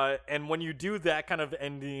 Yes. And when you do that kind of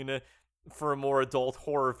ending for a more adult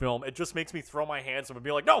horror film, it just makes me throw my hands up and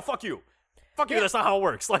be like, no, fuck you. Fuck you, that's not how it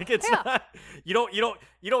works. Like, it's not, you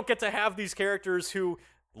don't get to have these characters who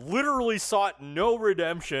literally sought no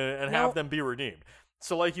redemption and have them be redeemed.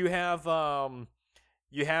 So, like, you have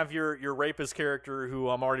your rapist character, who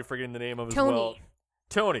I'm already forgetting the name of as well.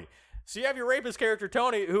 Tony. So you have your rapist character,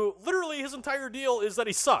 Tony, who literally his entire deal is that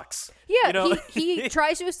he sucks. Yeah, you know? he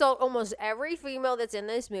tries to assault almost every female that's in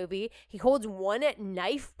this movie. He holds one at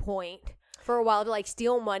knife point for a while to, like,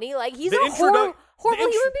 steal money. Like, he's a horrible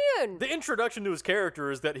human being. The introduction to his character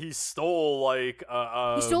is that he stole, like,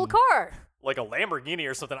 he stole a car, like a Lamborghini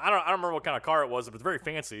or something. I don't remember what kind of car it was, but it's very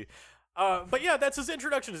fancy. But yeah, that's his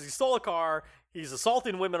introduction. Is he stole a car. He's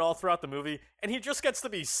assaulting women all throughout the movie, and he just gets to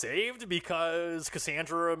be saved because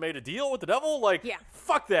Cassandra made a deal with the devil. Like,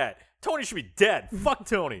 fuck that. Tony should be dead. Fuck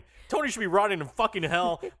Tony. Tony should be rotting in fucking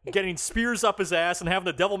hell, getting spears up his ass, and having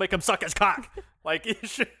the devil make him suck his cock. Like, he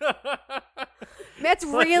should. Matt's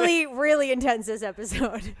really, really intense this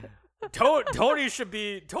episode. Tony should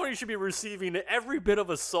be receiving every bit of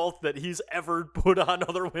assault that he's ever put on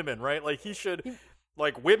other women, right? Like, he should,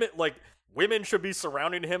 women should be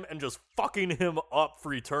surrounding him and just fucking him up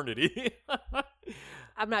for eternity.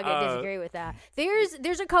 I'm not going to disagree with that.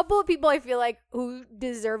 There's a couple of people I feel like who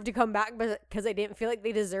deserve to come back because I didn't feel like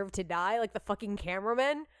they deserve to die, like the fucking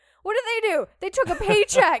cameramen. What did they do? They took a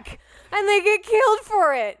paycheck and they get killed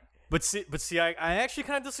for it. But see, I actually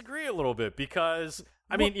kind of disagree a little bit, because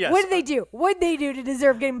I mean, yes. What did they do? What did they do to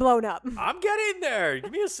deserve getting blown up? I'm getting there.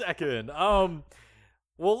 Give me a second.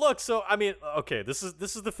 Well, look, so, I mean, okay, this is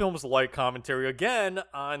the film's light commentary again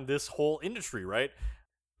on this whole industry, right?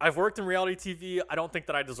 I've worked in reality TV. I don't think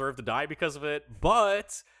that I deserve to die because of it,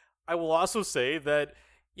 but I will also say that,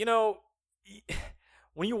 you know,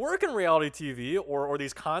 when you work in reality TV or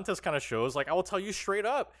these contest kind of shows, like, I will tell you straight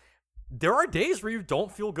up, there are days where you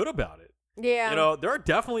don't feel good about it. Yeah. You know, there are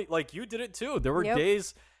definitely, like, you did it too. There were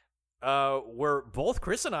days where both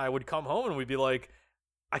Chris and I would come home and we'd be like,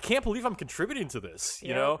 I can't believe I'm contributing to this,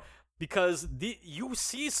 you know, because you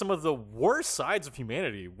see some of the worst sides of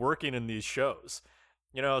humanity working in these shows,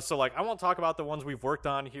 you know. So, like, I won't talk about the ones we've worked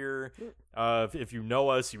on here. If you know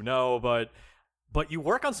us, you know, but you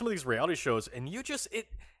work on some of these reality shows, and you just it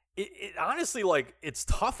honestly, like, it's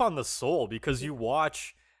tough on the soul, because you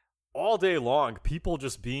watch all day long people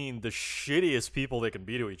just being the shittiest people they can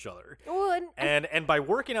be to each other. Well, and by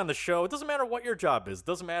working on the show, it doesn't matter what your job is. It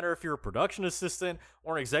doesn't matter if you're a production assistant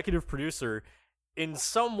or an executive producer. In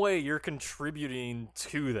some way, you're contributing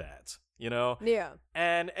to that, you know? Yeah.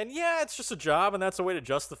 And yeah, it's just a job, and that's a way to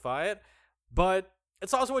justify it. But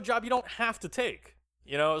it's also a job you don't have to take,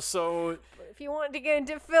 you know? So if you want to get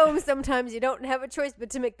into film, sometimes you don't have a choice but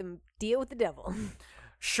to make them deal with the devil.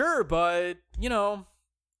 Sure, but, you know...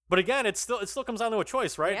 But again, it still comes down to a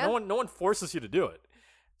choice, right? Yeah. No one forces you to do it.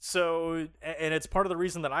 So, and it's part of the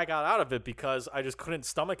reason that I got out of it, because I just couldn't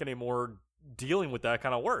stomach anymore dealing with that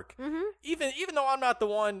kind of work. Mm-hmm. Even though I'm not the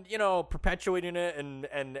one, you know, perpetuating it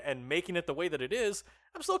and making it the way that it is,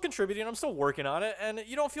 I'm still contributing. I'm still working on it, and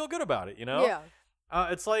you don't feel good about it, you know? Yeah.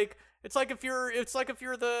 It's like if you're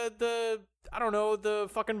the I don't know, the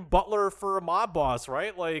fucking butler for a mob boss,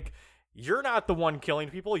 right? Like, you're not the one killing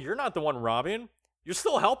people. You're not the one robbing. you're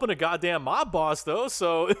still helping a goddamn mob boss, though,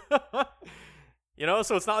 so... You know,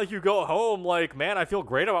 so it's not like you go home like, man, I feel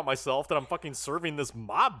great about myself that I'm fucking serving this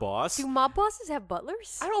mob boss. Do mob bosses have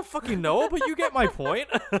butlers? I don't fucking know, but you get my point.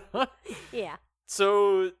 Yeah.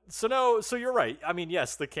 So you're right. I mean,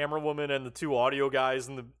 yes, the camera woman and the two audio guys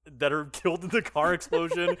that are killed in the car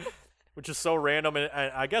explosion, which is so random. And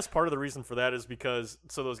I guess part of the reason for that is because,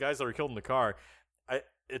 so those guys that were killed in the car,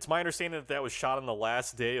 it's my understanding that was shot on the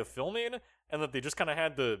last day of filming and that they just kind of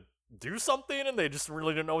had to do something and they just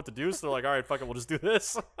really didn't know what to do. So they're like, all right, fuck it, we'll just do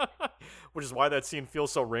this. Which is why that scene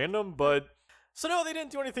feels so random. But, so no, they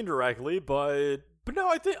didn't do anything directly, but no,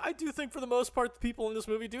 I do think for the most part, the people in this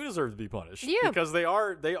movie do deserve to be punished. Yeah. Because they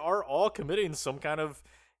are all committing some kind of,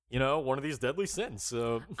 you know, one of these deadly sins.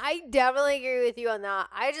 So I definitely agree with you on that.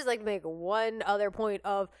 I just like to make one other point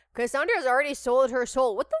of Cassandra's already sold her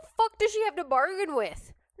soul. What the fuck does she have to bargain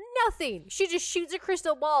with? Nothing. She just shoots a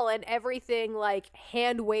crystal ball and everything like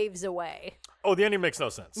hand waves away. Oh, the ending makes no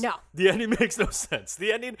sense. No. The ending makes no sense.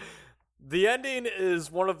 The ending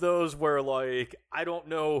is one of those where like I don't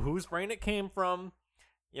know whose brain it came from.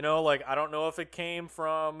 You know, like I don't know if it came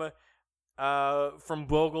from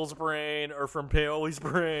Vogel's brain or from Paoli's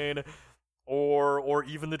brain or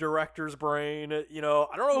even the director's brain. You know,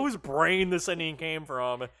 I don't know whose brain this ending came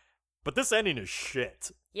from, but this ending is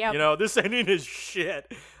shit. Yep. You know, this ending is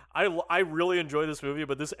shit. I really enjoy this movie,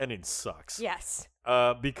 but this ending sucks. Yes.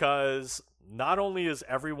 Because not only is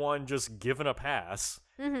everyone just given a pass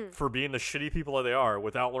for being the shitty people that they are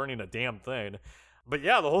without learning a damn thing, but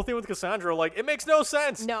yeah, the whole thing with Cassandra, like, it makes no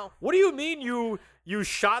sense. No. What do you mean you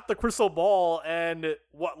shot the crystal ball and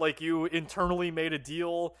what, like, you internally made a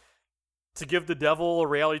deal to give the devil a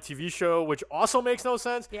reality TV show, which also makes no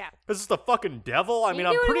sense? Yeah. Because it's the fucking devil. I mean, do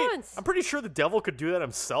what he wants. I'm pretty sure the devil could do that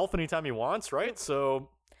himself anytime he wants, right? So...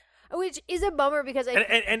 Which is a bummer because I...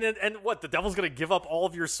 And what, the devil's gonna give up all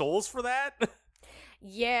of your souls for that?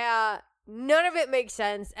 Yeah, none of it makes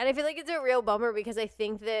sense. And I feel like it's a real bummer because I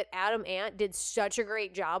think that Adam Ant did such a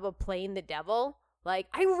great job of playing the devil. Like,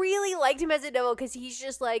 I really liked him as a devil because he's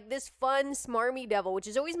just like this fun, smarmy devil, which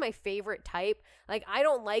is always my favorite type. Like, I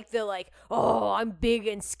don't like the like, oh, I'm big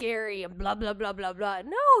and scary and blah, blah, blah, blah, blah.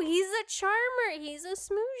 No, he's a charmer. He's a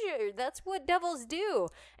smoocher. That's what devils do.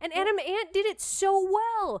 And Adam Ant did it so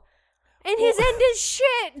well. And his end is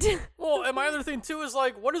shit. Well, and my other thing too is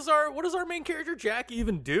like, what does our main character Jackie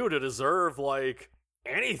even do to deserve like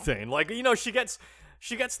anything? Like, you know, she gets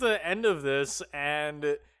the end of this, and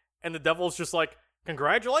the devil's just like,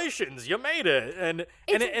 congratulations, you made it, and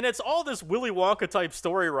it's all this Willy Wonka type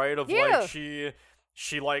story, right? Of like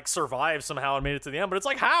she like survived somehow and made it to the end, but it's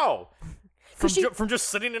like how? From just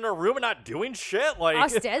sitting in a room and not doing shit? Like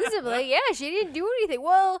ostensibly, yeah, she didn't do anything.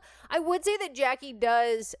 Well, I would say that Jackie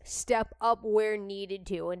does step up where needed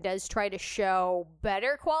to and does try to show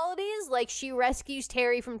better qualities. Like, she rescues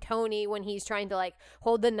Terry from Tony when he's trying to, like,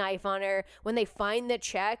 hold the knife on her. When they find the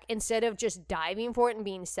check, instead of just diving for it and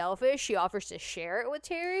being selfish, she offers to share it with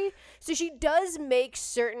Terry. So she does make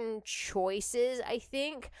certain choices, I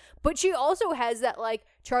think. But she also has that, like,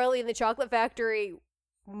 Charlie in the Chocolate Factory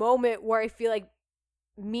moment where I feel like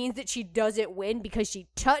means that she doesn't win because she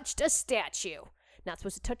touched a statue. Not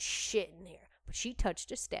supposed to touch shit in here, but she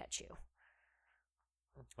touched a statue.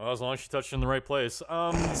 Well, as long as she touched it in the right place.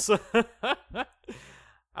 All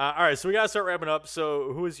right, so we gotta start wrapping up.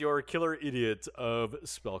 So, who is your killer idiot of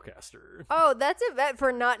Spellcaster? Oh, that's Yvette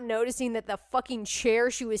for not noticing that the fucking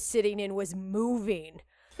chair she was sitting in was moving.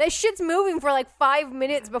 That shit's moving for like 5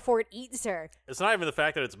 minutes before it eats her. It's not even the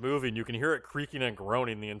fact that it's moving. You can hear it creaking and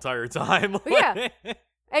groaning the entire time. Yeah.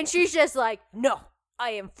 And she's just like, no,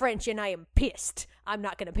 I am French and I am pissed. I'm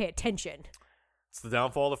not going to pay attention. It's the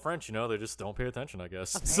downfall of the French, you know? They just don't pay attention, I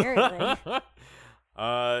guess. Apparently.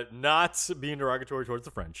 Not being derogatory towards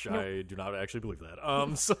the French. Nope. I do not actually believe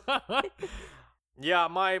that. Yeah,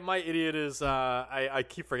 my idiot is, I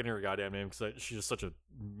keep forgetting her goddamn name because she's just such a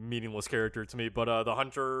meaningless character to me, but the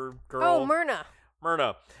hunter girl. Oh,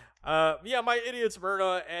 Myrna. Yeah, my idiot's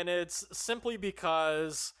Myrna, and it's simply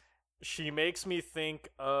because she makes me think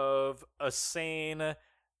of a saying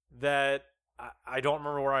that, I don't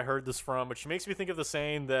remember where I heard this from, but she makes me think of the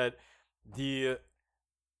saying that the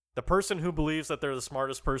person who believes that they're the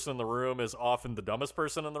smartest person in the room is often the dumbest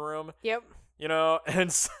person in the room. Yep. You know,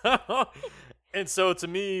 and so to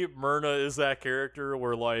me, Myrna is that character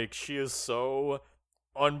where, like, she is so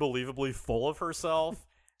unbelievably full of herself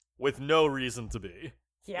with no reason to be.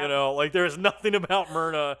 Yep. You know, like, there's nothing about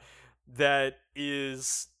Myrna that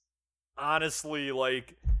is honestly,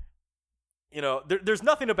 like, you know, there's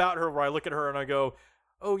nothing about her where I look at her and I go,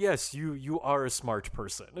 oh yes, you are a smart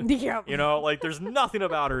person. Yep. You know, like there's nothing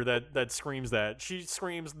about her that screams that. She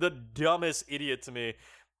screams the dumbest idiot to me.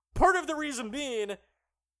 Part of the reason being,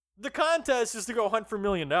 the contest is to go hunt for $1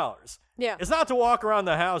 million. Yeah. It's not to walk around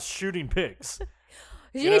the house shooting pigs.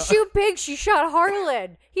 She didn't shoot pigs, she shot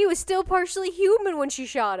Harlan. He was still partially human when she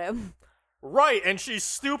shot him. Right, and she's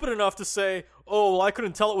stupid enough to say, oh, well, I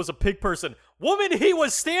couldn't tell it was a pig person. Woman, he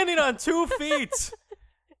was standing on 2 feet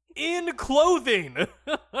in clothing.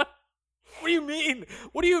 What do you mean?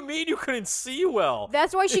 What do you mean you couldn't see well?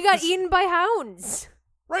 That's why she got eaten by hounds.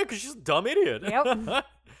 Right, because she's a dumb idiot. Yep.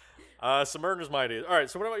 So murder's my idea. All right,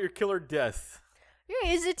 so what about your killer death?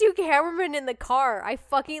 Yeah, is the 2 cameramen in the car. I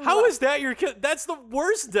fucking How is that your kill? That's the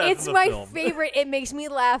worst death It's in the my film. favorite. It makes me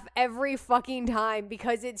laugh every fucking time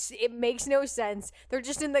because it makes no sense. They're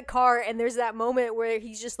just in the car and there's that moment where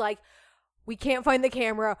he's just like, we can't find the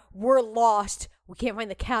camera. We're lost. We can't find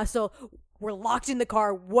the castle. We're locked in the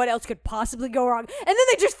car. What else could possibly go wrong? And then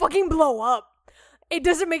they just fucking blow up. It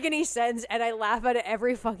doesn't make any sense, and I laugh at it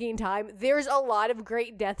every fucking time. There's a lot of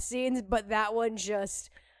great death scenes, but that one just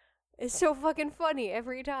is so fucking funny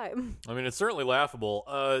every time. I mean, it's certainly laughable.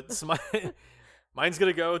 So mine's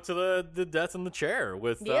gonna go to the death in the chair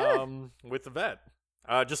with the vet.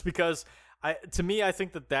 Just because to me, I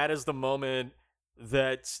think that is the moment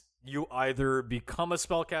that you either become a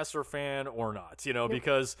spellcaster fan or not. You know,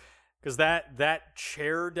 because that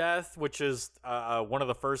chair death, which is one of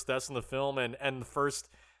the first deaths in the film and the first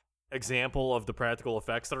example of the practical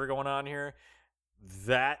effects that are going on here,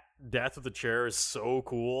 that death of the chair is so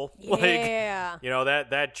cool. Yeah. Like, you know,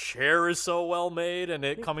 that chair is so well made, and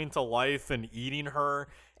it coming to life and eating her.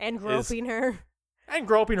 And groping her. And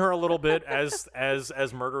groping her a little bit as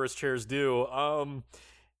murderous chairs do.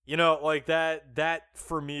 You know, like that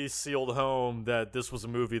for me sealed home that this was a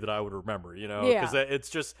movie that I would remember, you know? Because it's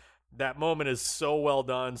just, that moment is so well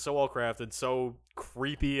done, so well crafted, so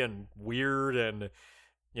creepy and weird and,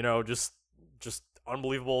 you know, just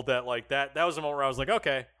unbelievable that, like, that was a moment where I was like,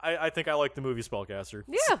 okay, I think I like the movie Spellcaster.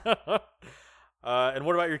 Yeah. And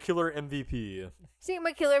what about your killer MVP? See,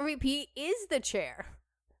 my killer MVP is the chair.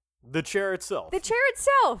 The chair itself. The chair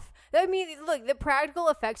itself. I mean, look, the practical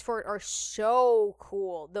effects for it are so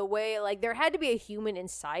cool. The way, like, there had to be a human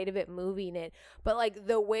inside of it moving it, but, like,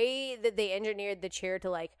 the way that they engineered the chair to,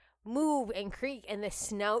 like, move and creak and the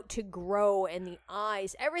snout to grow and the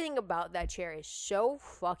eyes, everything about that chair is so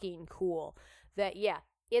fucking cool that, yeah,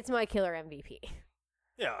 it's my killer MVP.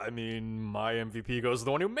 Yeah, I mean, my MVP goes to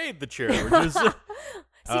the one who made the chair, which is...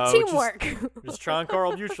 teamwork. It's John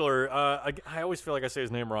Carl Buechler. I always feel like I say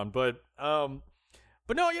his name wrong, but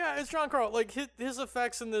no, yeah, it's John Carl. Like, his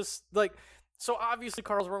effects in this, like, so obviously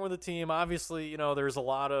Carl's working with a team. Obviously, you know, there's a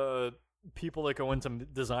lot of people that go into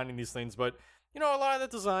designing these things, but, you know, a lot of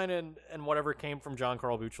that design and whatever came from John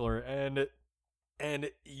Carl Buechler, and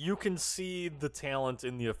you can see the talent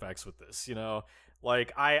in the effects with this, you know?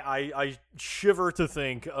 Like, I shiver to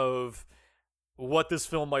think of what this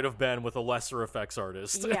film might have been with a lesser effects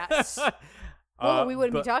artist. Yes. Well, we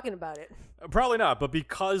wouldn't be talking about it. Probably not, but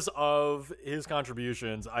because of his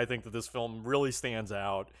contributions, I think that this film really stands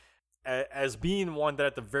out as being one that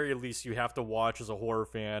at the very least you have to watch as a horror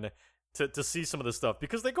fan to see some of this stuff,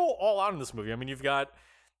 because they go all out in this movie. I mean, you've got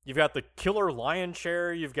the killer lion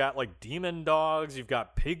chair, you've got, like, demon dogs, you've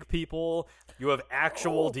got pig people, you have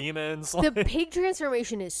actual demons. The pig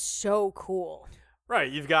transformation is so cool.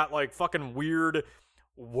 Right, you've got, like, fucking weird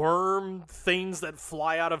worm things that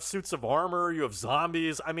fly out of suits of armor, you have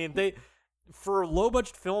zombies. I mean, for a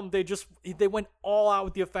low-budget film, they went all out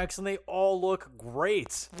with the effects, and they all look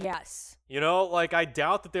great. Yes. You know, like, I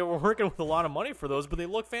doubt that they were working with a lot of money for those, but they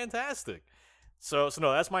look fantastic. So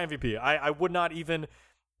no, that's my MVP. I would not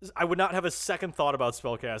have a second thought about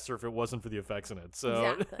Spellcaster if it wasn't for the effects in it.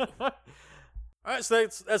 So, exactly. All right, so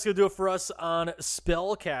that's gonna do it for us on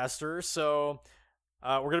Spellcaster. So,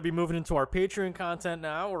 we're gonna be moving into our Patreon content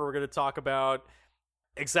now, where we're gonna talk about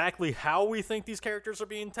exactly how we think these characters are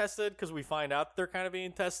being tested, because we find out they're kind of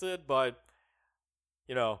being tested, but,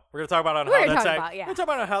 you know, we're gonna talk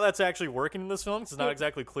about how that's actually working in this film, because it's not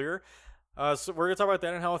exactly clear. So we're gonna talk about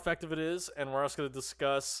that and how effective it is, and we're also gonna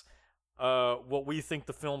discuss what we think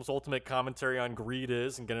the film's ultimate commentary on greed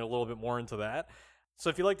is, and getting a little bit more into that. So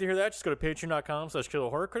if you'd like to hear that, just go to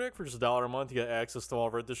patreon.com/KillerHorrorCritic. For just $1 a month, you get access to all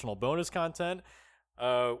of our additional bonus content.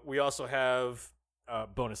 We also have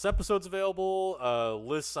bonus episodes available,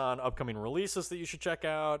 lists on upcoming releases that you should check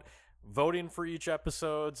out, voting for each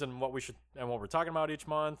episodes and what we're talking about each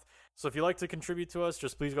month. So if you'd like to contribute to us,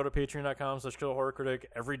 just please go to patreon.com/KillerHorrorCritic.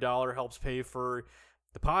 Every dollar helps pay for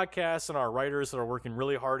the podcast and our writers that are working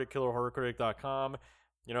really hard at KillerHorrorCritic.com.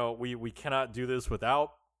 we cannot do this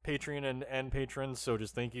without Patreon and patrons, so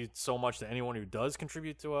just thank you so much to anyone who does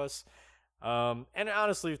contribute to us. And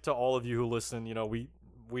honestly, to all of you who listen,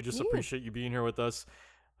 we just appreciate you being here with us.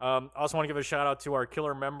 I also want to give a shout out to our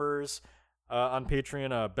killer members on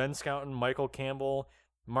Patreon, Ben Scouten, Michael Campbell,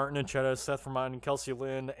 Martin Anchetta, Seth Vermont, and Kelsey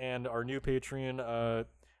Lynn, and our new patron,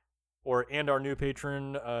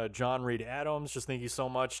 John Reed Adams. Just thank you so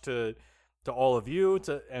much to all of you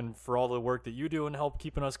and for all the work that you do and help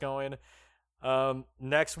keeping us going.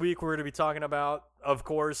 Next week, we're going to be talking about, of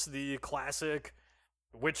course, the classic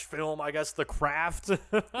witch film, I guess, The Craft.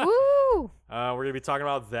 Woo! We're going to be talking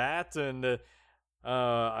about that, and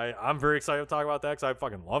I'm very excited to talk about that because I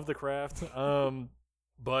fucking love The Craft.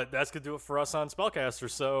 But that's going to do it for us on Spellcaster.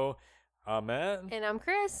 So, I'm Matt. And I'm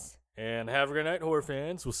Chris. And have a good night, horror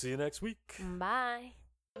fans. We'll see you next week. Bye.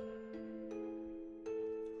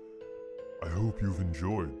 I hope you've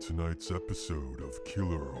enjoyed tonight's episode of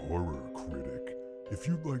Killer Horror Critic. If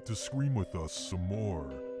you'd like to scream with us some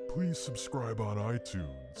more, please subscribe on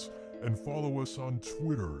iTunes and follow us on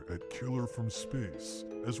Twitter at KillerFromSpace,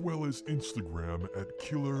 as well as Instagram at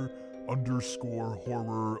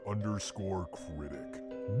Killer_Horror_Critic.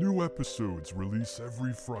 New episodes release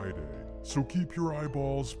every Friday, so keep your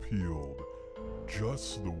eyeballs peeled,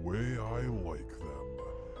 just the way I like them.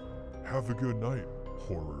 Have a good night,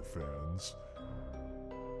 horror fans,